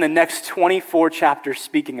to spend the next 24 chapters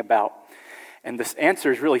speaking about? And this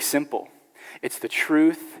answer is really simple. It's the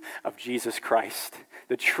truth of Jesus Christ.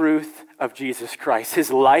 The truth of Jesus Christ.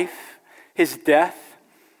 His life, his death,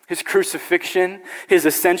 his crucifixion, his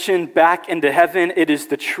ascension back into heaven. It is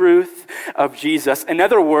the truth of Jesus. In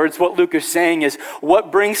other words, what Luke is saying is,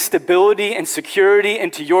 what brings stability and security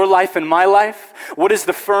into your life and my life? What is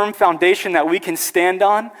the firm foundation that we can stand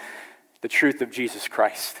on? The truth of Jesus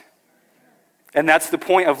Christ. And that's the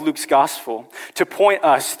point of Luke's gospel, to point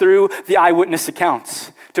us through the eyewitness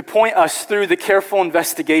accounts, to point us through the careful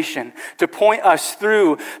investigation, to point us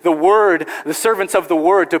through the word, the servants of the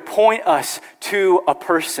word, to point us to a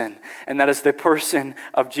person, and that is the person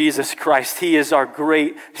of Jesus Christ. He is our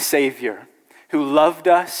great Savior who loved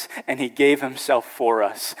us and he gave himself for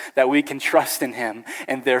us, that we can trust in him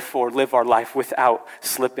and therefore live our life without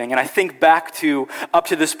slipping. And I think back to up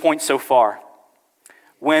to this point so far,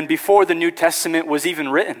 when before the New Testament was even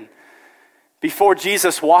written, before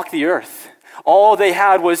Jesus walked the earth, all they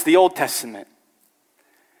had was the Old Testament.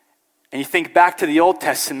 And you think back to the Old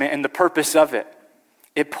Testament and the purpose of it.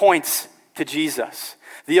 It points to Jesus.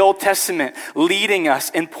 The Old Testament leading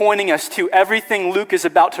us and pointing us to everything Luke is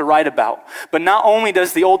about to write about. But not only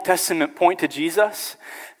does the Old Testament point to Jesus,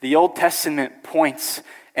 the Old Testament points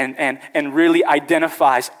and really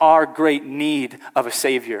identifies our great need of a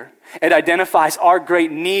Savior. It identifies our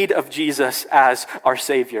great need of Jesus as our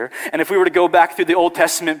Savior. And if we were to go back through the Old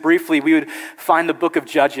Testament briefly, we would find the book of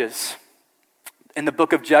Judges. In the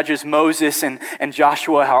book of Judges, Moses and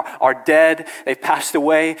Joshua are dead. They've passed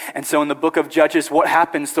away. And so in the book of Judges, what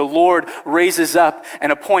happens? The Lord raises up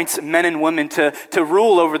and appoints men and women to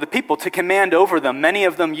rule over the people, to command over them. Many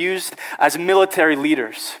of them used as military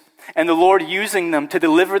leaders. And the Lord using them to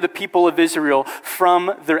deliver the people of Israel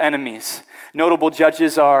from their enemies. Notable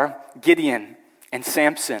judges are Gideon and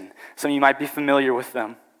Samson. Some of you might be familiar with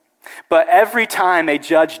them. But every time a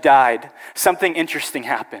judge died, something interesting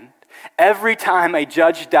happened. Every time a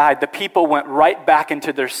judge died, the people went right back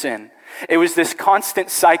into their sin. It was this constant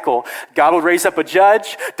cycle. God will raise up a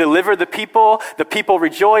judge, deliver the people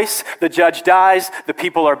rejoice, the judge dies, the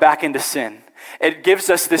people are back into sin. It gives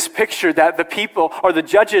us this picture that the people, or the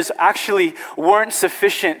judges, actually weren't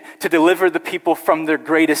sufficient to deliver the people from their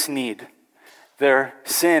greatest need, their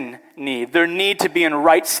sin need, their need to be in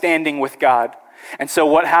right standing with God. And so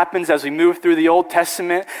what happens as we move through the Old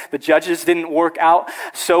Testament, the judges didn't work out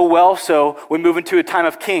so well, so we move into a time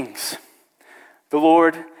of kings.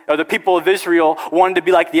 The people of Israel wanted to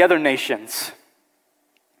be like the other nations.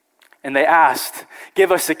 And they asked,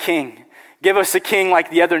 give us a king. Give us a king like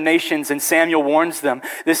the other nations. And Samuel warns them,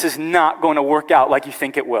 this is not going to work out like you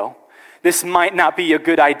think it will. This might not be a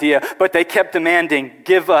good idea, but they kept demanding,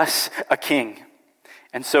 give us a king.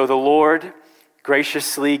 And so the Lord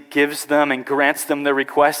graciously gives them and grants them their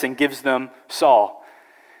request and gives them Saul.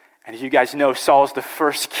 And as you guys know, Saul is the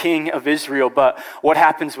first king of Israel, but what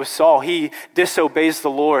happens with Saul? He disobeys the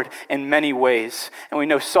Lord in many ways. And we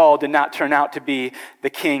know Saul did not turn out to be the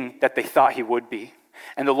king that they thought he would be.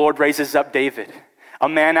 And the Lord raises up David, a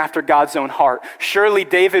man after God's own heart. Surely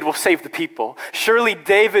David will save the people. Surely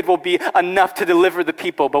David will be enough to deliver the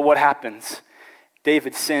people. But what happens?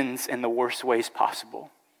 David sins in the worst ways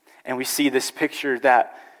possible. And we see this picture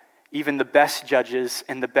that even the best judges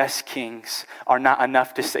and the best kings are not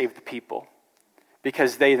enough to save the people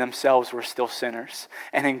because they themselves were still sinners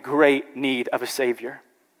and in great need of a Savior.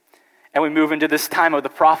 And we move into this time of the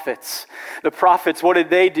prophets. The prophets, what did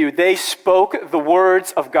they do? They spoke the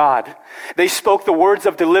words of God. They spoke the words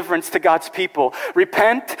of deliverance to God's people.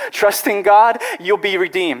 Repent, trust in God, you'll be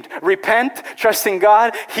redeemed. Repent, trust in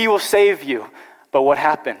God, he will save you. But what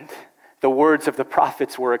happened? The words of the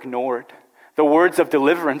prophets were ignored. The words of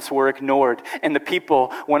deliverance were ignored, and the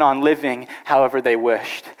people went on living however they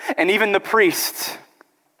wished. And even the priests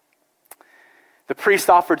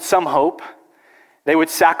offered some hope. They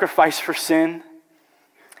would sacrifice for sin,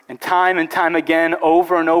 and time again,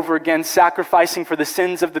 over and over again, sacrificing for the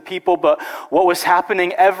sins of the people. But what was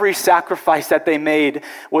happening, every sacrifice that they made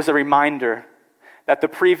was a reminder that the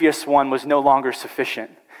previous one was no longer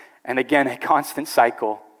sufficient. And again, a constant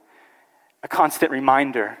cycle, a constant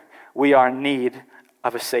reminder, we are in need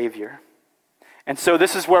of a Savior. And so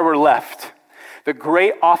this is where we're left. The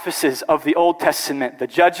great offices of the Old Testament, the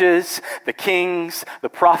judges, the kings, the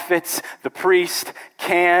prophets, the priests,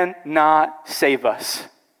 cannot save us.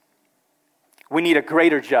 We need a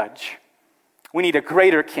greater judge. We need a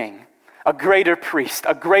greater king, a greater priest,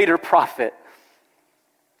 a greater prophet.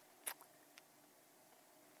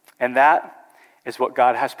 And that is what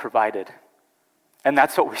God has provided. And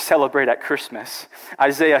that's what we celebrate at Christmas.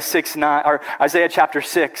 Isaiah chapter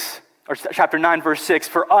 6, or chapter 9, verse 6,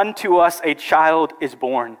 for unto us a child is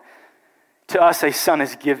born, to us a son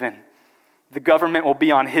is given. The government will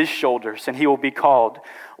be on his shoulders, and he will be called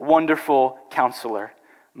Wonderful Counselor,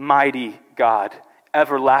 Mighty God,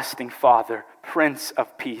 Everlasting Father, Prince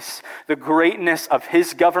of Peace. The greatness of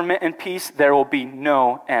his government and peace, there will be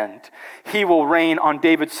no end. He will reign on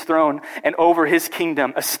David's throne and over his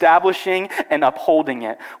kingdom, establishing and upholding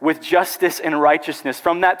it with justice and righteousness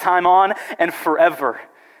from that time on and forever.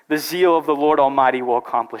 The zeal of the Lord Almighty will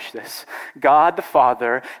accomplish this. God the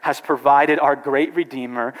Father has provided our great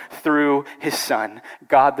Redeemer through his Son,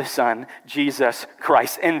 God the Son, Jesus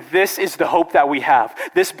Christ. And this is the hope that we have.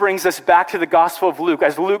 This brings us back to the Gospel of Luke.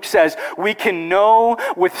 As Luke says, we can know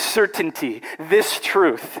with certainty this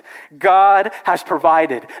truth. God has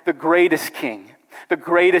provided the greatest King, the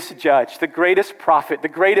greatest Judge, the greatest prophet, the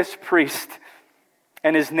greatest priest,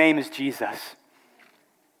 and his name is Jesus.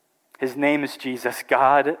 His name is Jesus,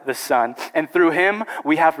 God the Son. And through him,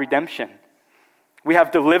 we have redemption. We have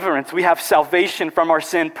deliverance. We have salvation from our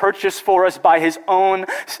sin, purchased for us by his own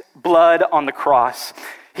blood on the cross.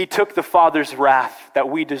 He took the Father's wrath that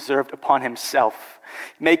we deserved upon himself,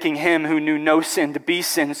 making him who knew no sin to be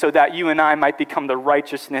sin so that you and I might become the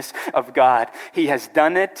righteousness of God. He has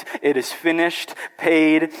done it. It is finished,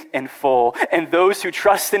 paid in full. And those who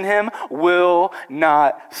trust in him will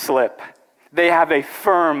not slip. They have a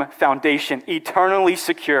firm foundation, eternally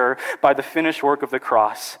secure by the finished work of the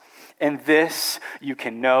cross. And this you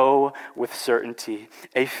can know with certainty,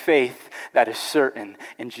 a faith that is certain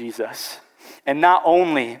in Jesus. And not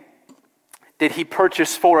only did he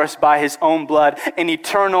purchase for us by his own blood an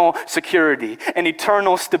eternal security, an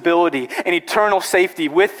eternal stability, an eternal safety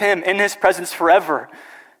with him in his presence forever.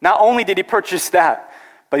 Not only did he purchase that,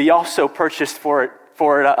 but he also purchased for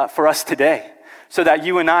us today, so that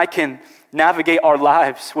you and I can navigate our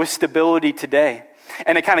lives with stability today.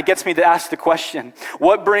 And it kind of gets me to ask the question,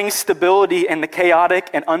 what brings stability in the chaotic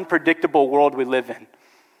and unpredictable world we live in?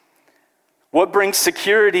 What brings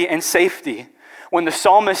security and safety when the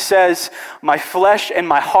psalmist says, my flesh and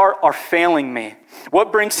my heart are failing me?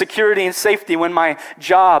 What brings security and safety when my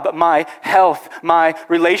job, my health, my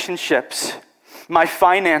relationships, my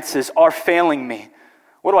finances are failing me?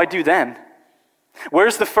 What do I do then?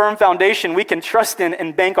 Where's the firm foundation we can trust in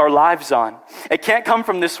and bank our lives on? It can't come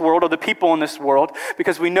from this world or the people in this world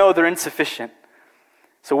because we know they're insufficient.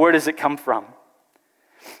 So where does it come from?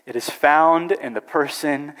 It is found in the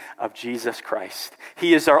person of Jesus Christ.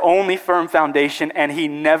 He is our only firm foundation, and he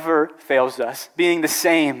never fails us, being the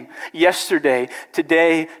same yesterday,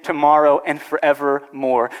 today, tomorrow, and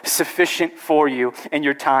forevermore, sufficient for you in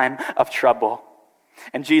your time of trouble.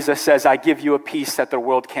 And Jesus says, I give you a peace that the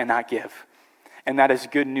world cannot give. And that is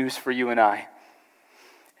good news for you and I.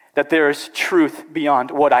 That there is truth beyond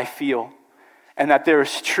what I feel, and that there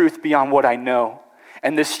is truth beyond what I know.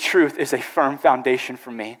 And this truth is a firm foundation for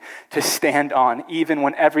me to stand on, even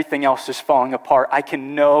when everything else is falling apart. I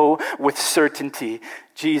can know with certainty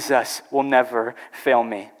Jesus will never fail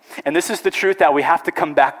me. And this is the truth that we have to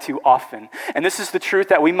come back to often. And this is the truth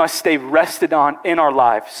that we must stay rested on in our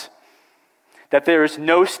lives. That there is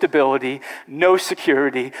no stability, no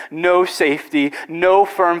security, no safety, no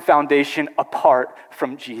firm foundation apart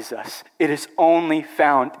from Jesus. It is only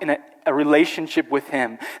found in a relationship with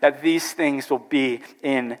him that these things will be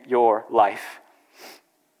in your life.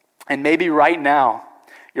 And maybe right now,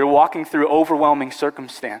 you're walking through overwhelming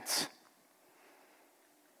circumstance.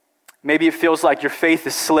 Maybe it feels like your faith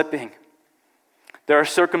is slipping. There are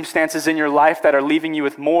circumstances in your life that are leaving you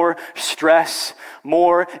with more stress,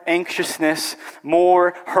 more anxiousness,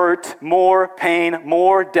 more hurt, more pain,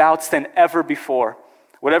 more doubts than ever before,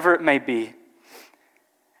 whatever it may be.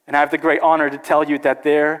 And I have the great honor to tell you that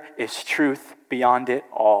there is truth beyond it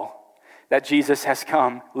all. that Jesus has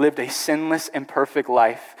come, lived a sinless and perfect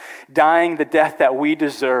life, dying the death that we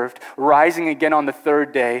deserved, rising again on the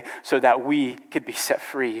third day so that we could be set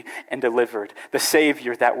free and delivered, the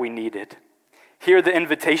Savior that we needed. Hear the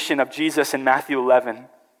invitation of Jesus in Matthew 11.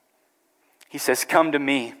 He says, "Come to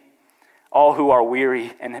me, all who are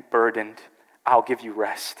weary and burdened, I'll give you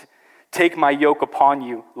rest. Take my yoke upon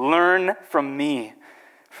you, learn from me,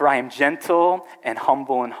 for I am gentle and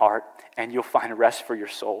humble in heart, and you'll find rest for your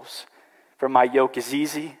souls. For my yoke is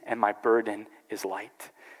easy and my burden is light."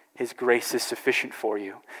 His grace is sufficient for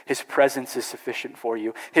you. His presence is sufficient for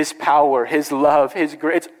you. His power, His love, His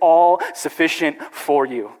grace, it's all sufficient for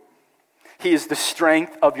you. He is the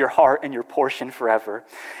strength of your heart and your portion forever.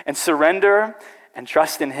 And surrender and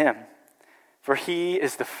trust in Him, for He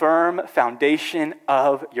is the firm foundation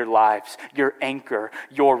of your lives, your anchor,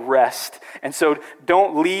 your rest. And so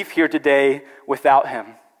don't leave here today without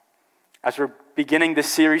Him. As we're beginning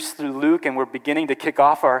this series through Luke and we're beginning to kick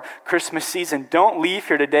off our Christmas season, don't leave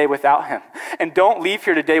here today without Him. And don't leave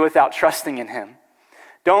here today without trusting in Him.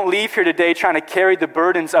 Don't leave here today trying to carry the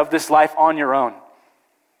burdens of this life on your own.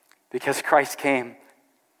 Because Christ came.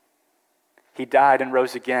 He died and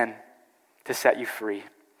rose again to set you free.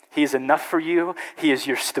 He is enough for you. He is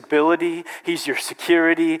your stability. He's your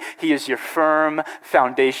security. He is your firm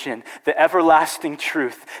foundation, the everlasting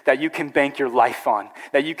truth that you can bank your life on,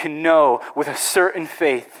 that you can know with a certain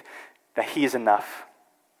faith that He is enough.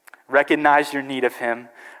 Recognize your need of Him.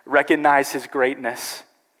 Recognize His greatness.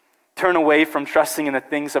 Turn away from trusting in the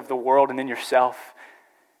things of the world and in yourself,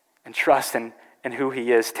 and trust in who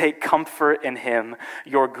He is. Take comfort in Him,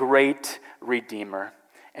 your great Redeemer.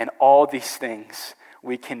 And all these things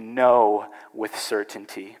we can know with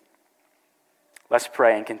certainty. Let's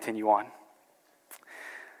pray and continue on.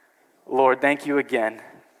 Lord, thank you again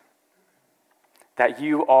that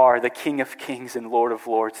you are the King of Kings and Lord of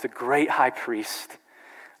Lords, the great high priest.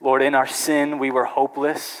 Lord, in our sin, we were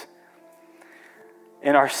hopeless.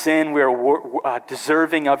 In our sin, we are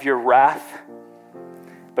deserving of your wrath.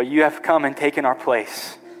 But you have come and taken our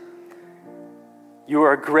place. You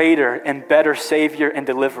are a greater and better Savior and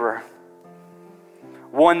deliverer.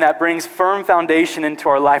 One that brings firm foundation into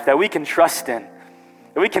our life that we can trust in,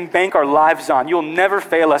 that we can bank our lives on. You'll never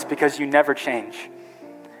fail us because you never change.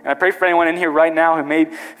 And I pray for anyone in here right now who may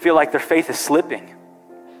feel like their faith is slipping.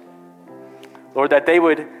 Lord, that they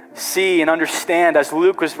would see and understand, as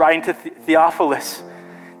Luke was writing to Theophilus,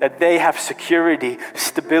 that they have security,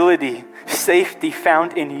 stability, safety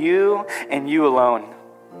found in you and you alone.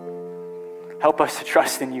 Help us to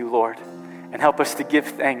trust in you, Lord, and help us to give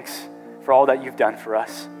thanks for all that you've done for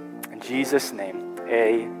us. In Jesus' name,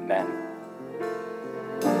 amen.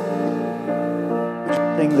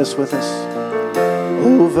 Sing this with us.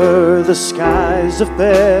 Over the skies of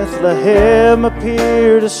Bethlehem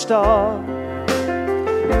appeared a star,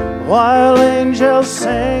 while angels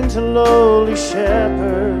sang to lowly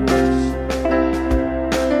shepherds.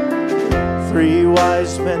 3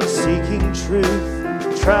 wise men seeking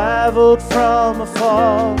truth traveled from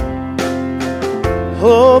afar,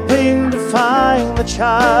 hoping to find the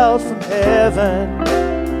child from heaven.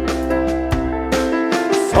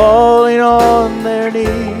 Falling on their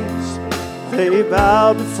knees, they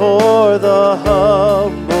bowed before the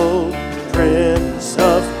humble Prince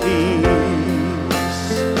of Peace.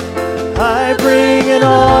 I bring an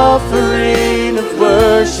offering of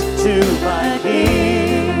worship to my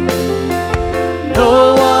King.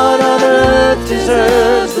 No one on earth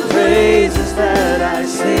deserves the praises that I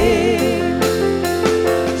sing.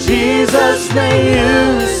 Jesus, may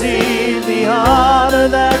you receive the honor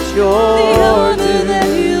that you're due.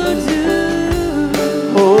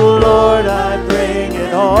 Oh Lord, I bring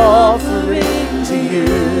an offering to you.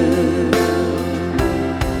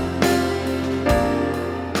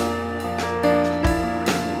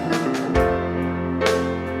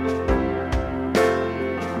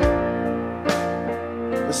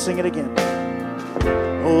 Let's sing it again.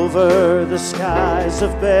 Over the skies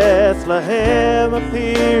of Bethlehem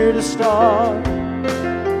appeared a star,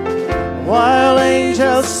 while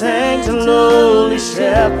angels sang to lowly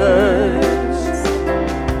shepherds.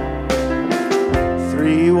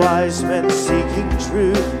 3 wise men seeking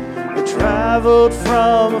truth had traveled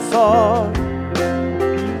from afar,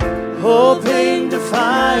 hoping to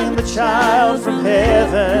find the child from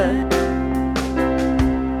heaven.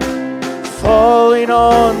 Falling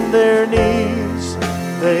on their knees,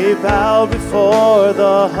 they bowed before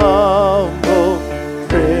the humble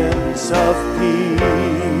Prince of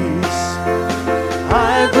Peace.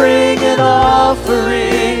 I bring an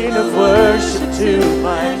offering of worship to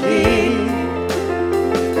my King.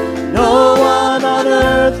 No one on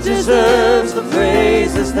earth deserves deserves the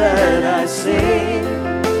praises that I sing.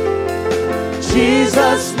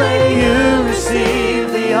 Jesus, may you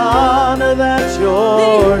receive the honor that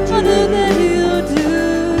you're due.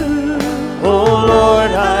 Oh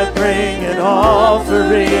Lord, I bring an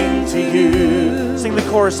offering to you. Sing the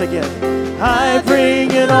chorus again. I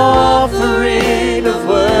bring an offering of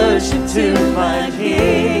worship to my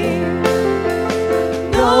King.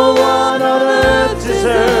 No one on earth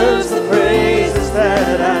deserves the praises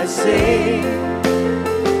that I sing.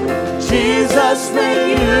 Jesus,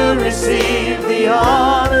 may you receive the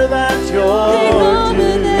honor that you're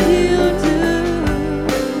due.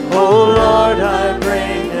 Oh Lord, I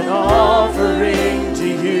bring an offering to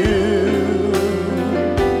you.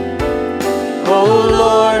 Oh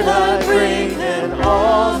Lord, I bring an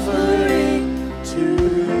offering to you.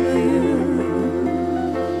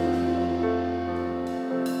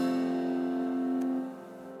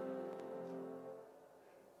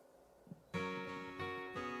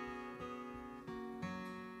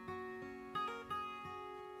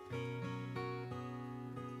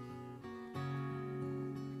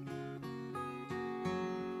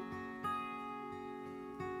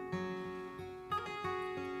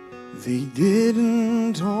 They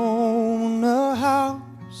didn't own a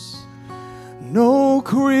house, no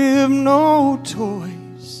crib, no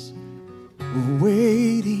toys were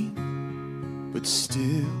waiting, but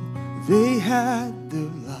still they had their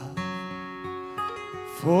love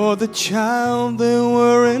for the child they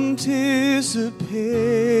were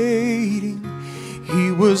anticipating.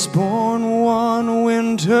 He was born one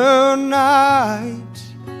winter night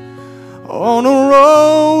on a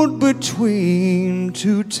road between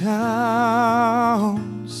two towns.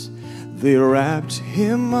 They wrapped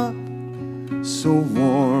him up so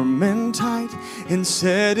warm and tight and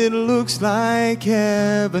said, it looks like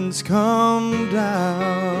heaven's come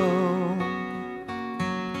down.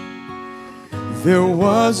 There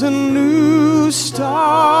was a new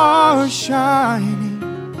star shining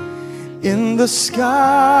in the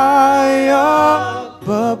sky up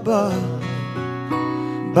above.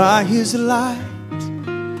 By his light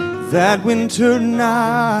that winter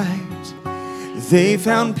night, they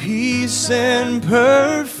found peace and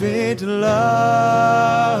perfect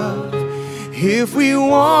love. If we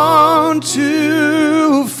want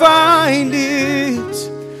to find it,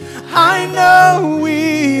 I know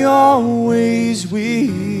we always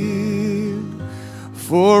will.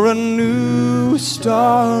 For a new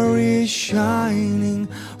star is shining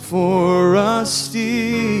for us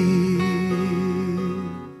still.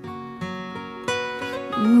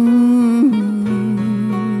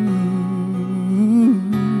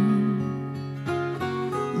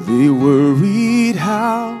 They worried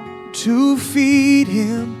how to feed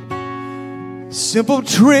him. Simple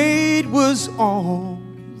trade was all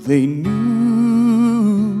they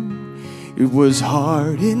knew. It was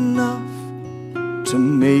hard enough to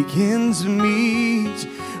make ends meet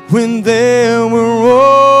when there were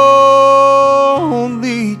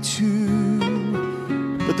only two.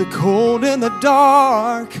 But the cold and the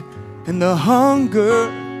dark and the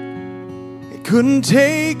hunger, it couldn't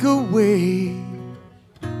take away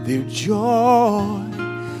their joy,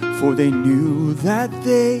 for they knew that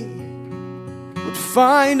they would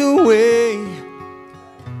find a way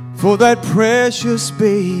for that precious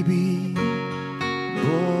baby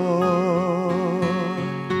boy.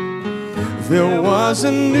 There was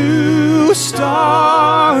a new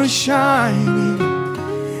star shining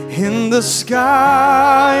in the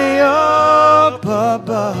sky up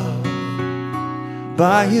above.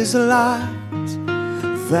 By his light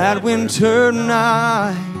that winter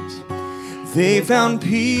night, they found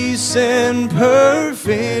peace and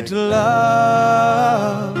perfect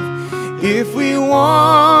love. If we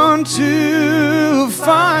want to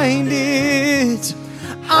find it,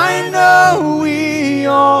 I know we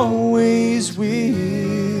always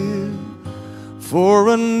will. For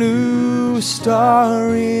a new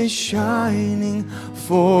star is shining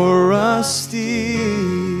for us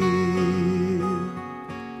still.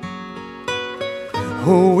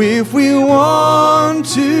 Oh, if we want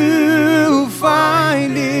to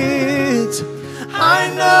find it, I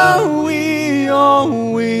know we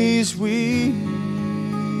always will.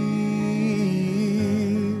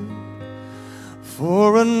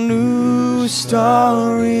 For a new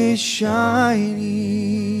star is shining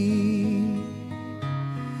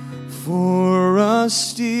for us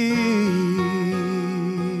still.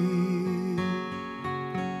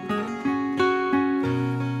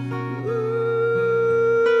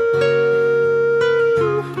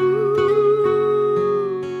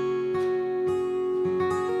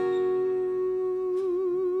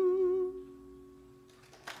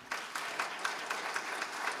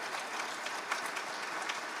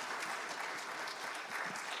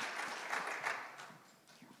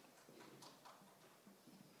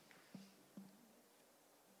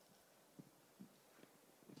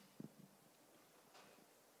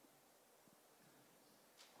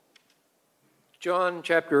 John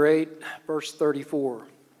chapter 8, verse 34.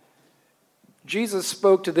 Jesus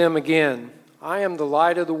spoke to them again, I am the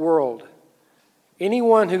light of the world.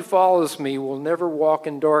 Anyone who follows me will never walk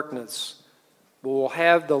in darkness, but will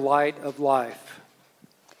have the light of life.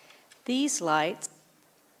 These lights,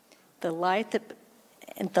 the light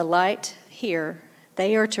here,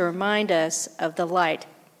 they are to remind us of the light,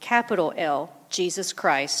 capital L, Jesus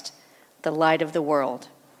Christ, the light of the world.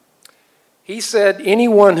 He said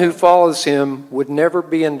anyone who follows him would never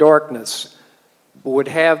be in darkness, but would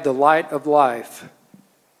have the light of life.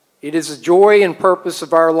 It is the joy and purpose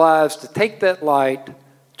of our lives to take that light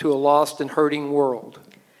to a lost and hurting world.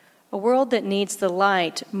 A world that needs the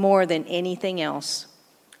light more than anything else.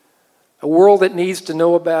 A world that needs to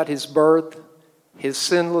know about his birth, his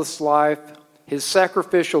sinless life, his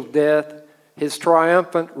sacrificial death, his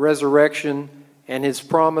triumphant resurrection, and his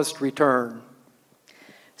promised return.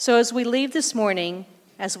 So as we leave this morning,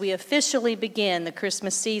 as we officially begin the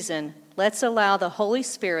Christmas season, let's allow the Holy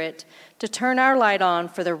Spirit to turn our light on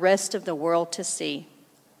for the rest of the world to see.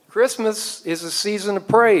 Christmas is a season of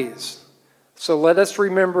praise, so let us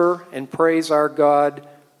remember and praise our God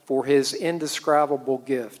for his indescribable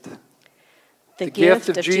gift. The gift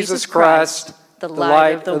of Jesus Christ, the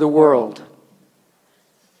light of the world.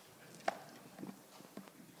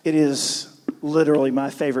 It is literally my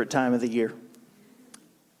favorite time of the year.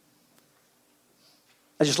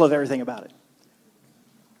 I just love everything about it.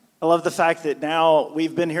 I love the fact that now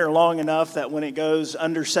we've been here long enough that when it goes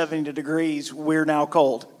under 70 degrees, we're now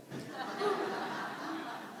cold.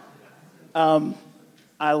 I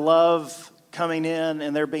love coming in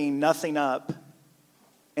and there being nothing up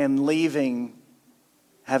and leaving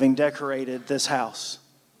having decorated this house.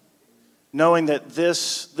 Knowing that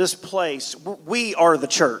this place, we are the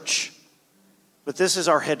church, but this is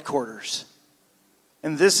our headquarters.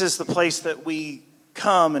 And this is the place that we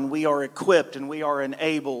come and we are equipped and we are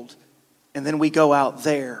enabled, and then we go out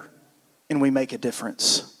there and we make a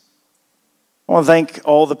difference. I want to thank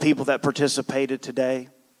all the people that participated today.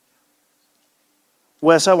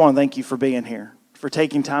 Wes, I want to thank you for being here, for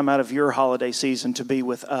taking time out of your holiday season to be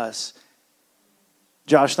with us.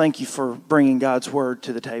 Josh, thank you for bringing God's word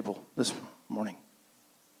to the table this morning.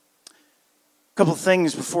 A couple of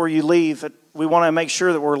things before you leave. We want to make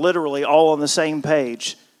sure that we're literally all on the same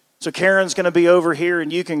page. So Karen's going to be over here,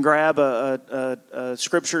 and you can grab a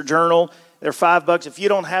scripture journal. They're $5. If you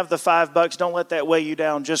don't have the $5, don't let that weigh you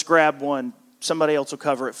down. Just grab one. Somebody else will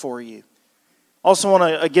cover it for you. Also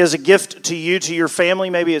want to give a gift to you, to your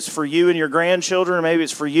family. Maybe it's for you and your grandchildren, or maybe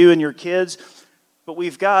it's for you and your kids. But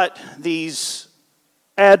we've got these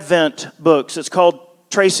Advent books. It's called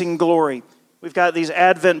Tracing Glory. We've got these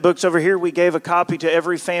Advent books over here. We gave a copy to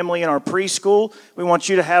every family in our preschool. We want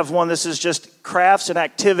you to have one. This is just crafts and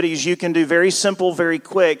activities you can do, very simple, very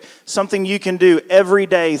quick, something you can do every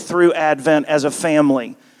day through Advent as a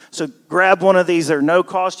family. So grab one of these. They're no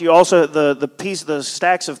cost. You also, the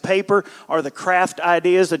stacks of paper are the craft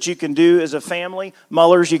ideas that you can do as a family.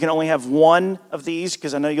 Mullers, you can only have one of these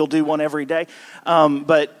because I know you'll do one every day.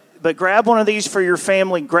 But grab one of these for your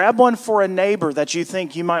family. Grab one for a neighbor that you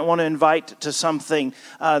think you might want to invite to something,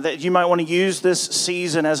 that you might want to use this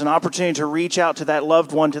season as an opportunity to reach out to that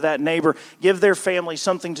loved one, to that neighbor. Give their family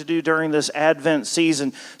something to do during this Advent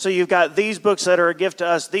season. So you've got these books that are a gift to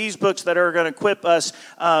us, these books that are going to equip us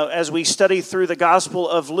as we study through the Gospel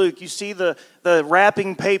of Luke. You see the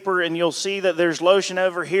wrapping paper, and you'll see that there's lotion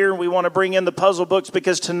over here. We want to bring in the puzzle books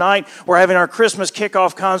because tonight we're having our Christmas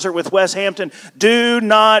kickoff concert with Wes Hampton. Do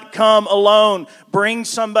not come alone. Bring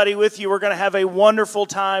somebody with you. We're going to have a wonderful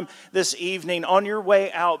time this evening. On your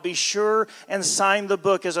way out, be sure and sign the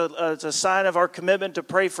book as a sign of our commitment to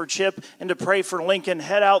pray for Chip and to pray for Lincoln.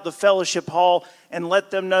 Head out the fellowship hall and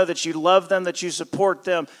let them know that you love them, that you support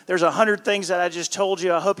them. There's 100 things that I just told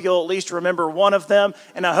you. I hope you'll at least remember one of them,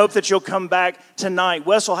 and I hope that you'll come back tonight.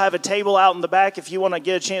 Wes will have a table out in the back if you want to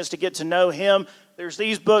get a chance to get to know him. There's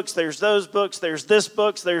these books, there's those books, there's this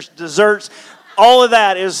books, there's desserts. All of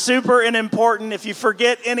that is super and important. If you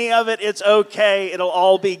forget any of it, it's okay. It'll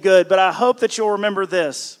all be good. But I hope that you'll remember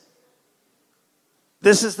this.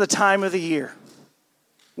 This is the time of the year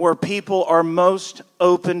where people are most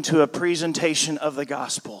open to a presentation of the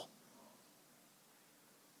gospel.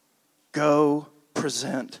 Go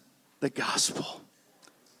present the gospel.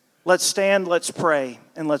 Let's stand, let's pray,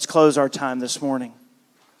 and let's close our time this morning.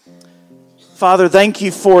 Father, thank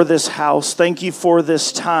you for this house. Thank you for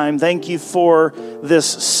this time. Thank you for this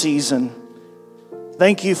season.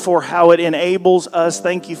 Thank you for how it enables us.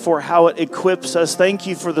 Thank you for how it equips us. Thank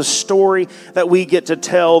you for the story that we get to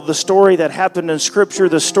tell, the story that happened in Scripture,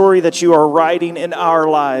 the story that you are writing in our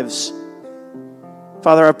lives.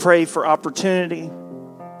 Father, I pray for opportunity.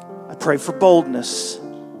 I pray for boldness.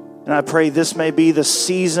 And I pray this may be the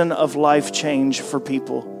season of life change for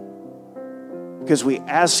people. Because we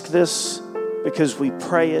ask this, because we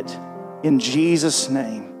pray it in Jesus'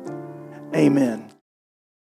 name. Amen.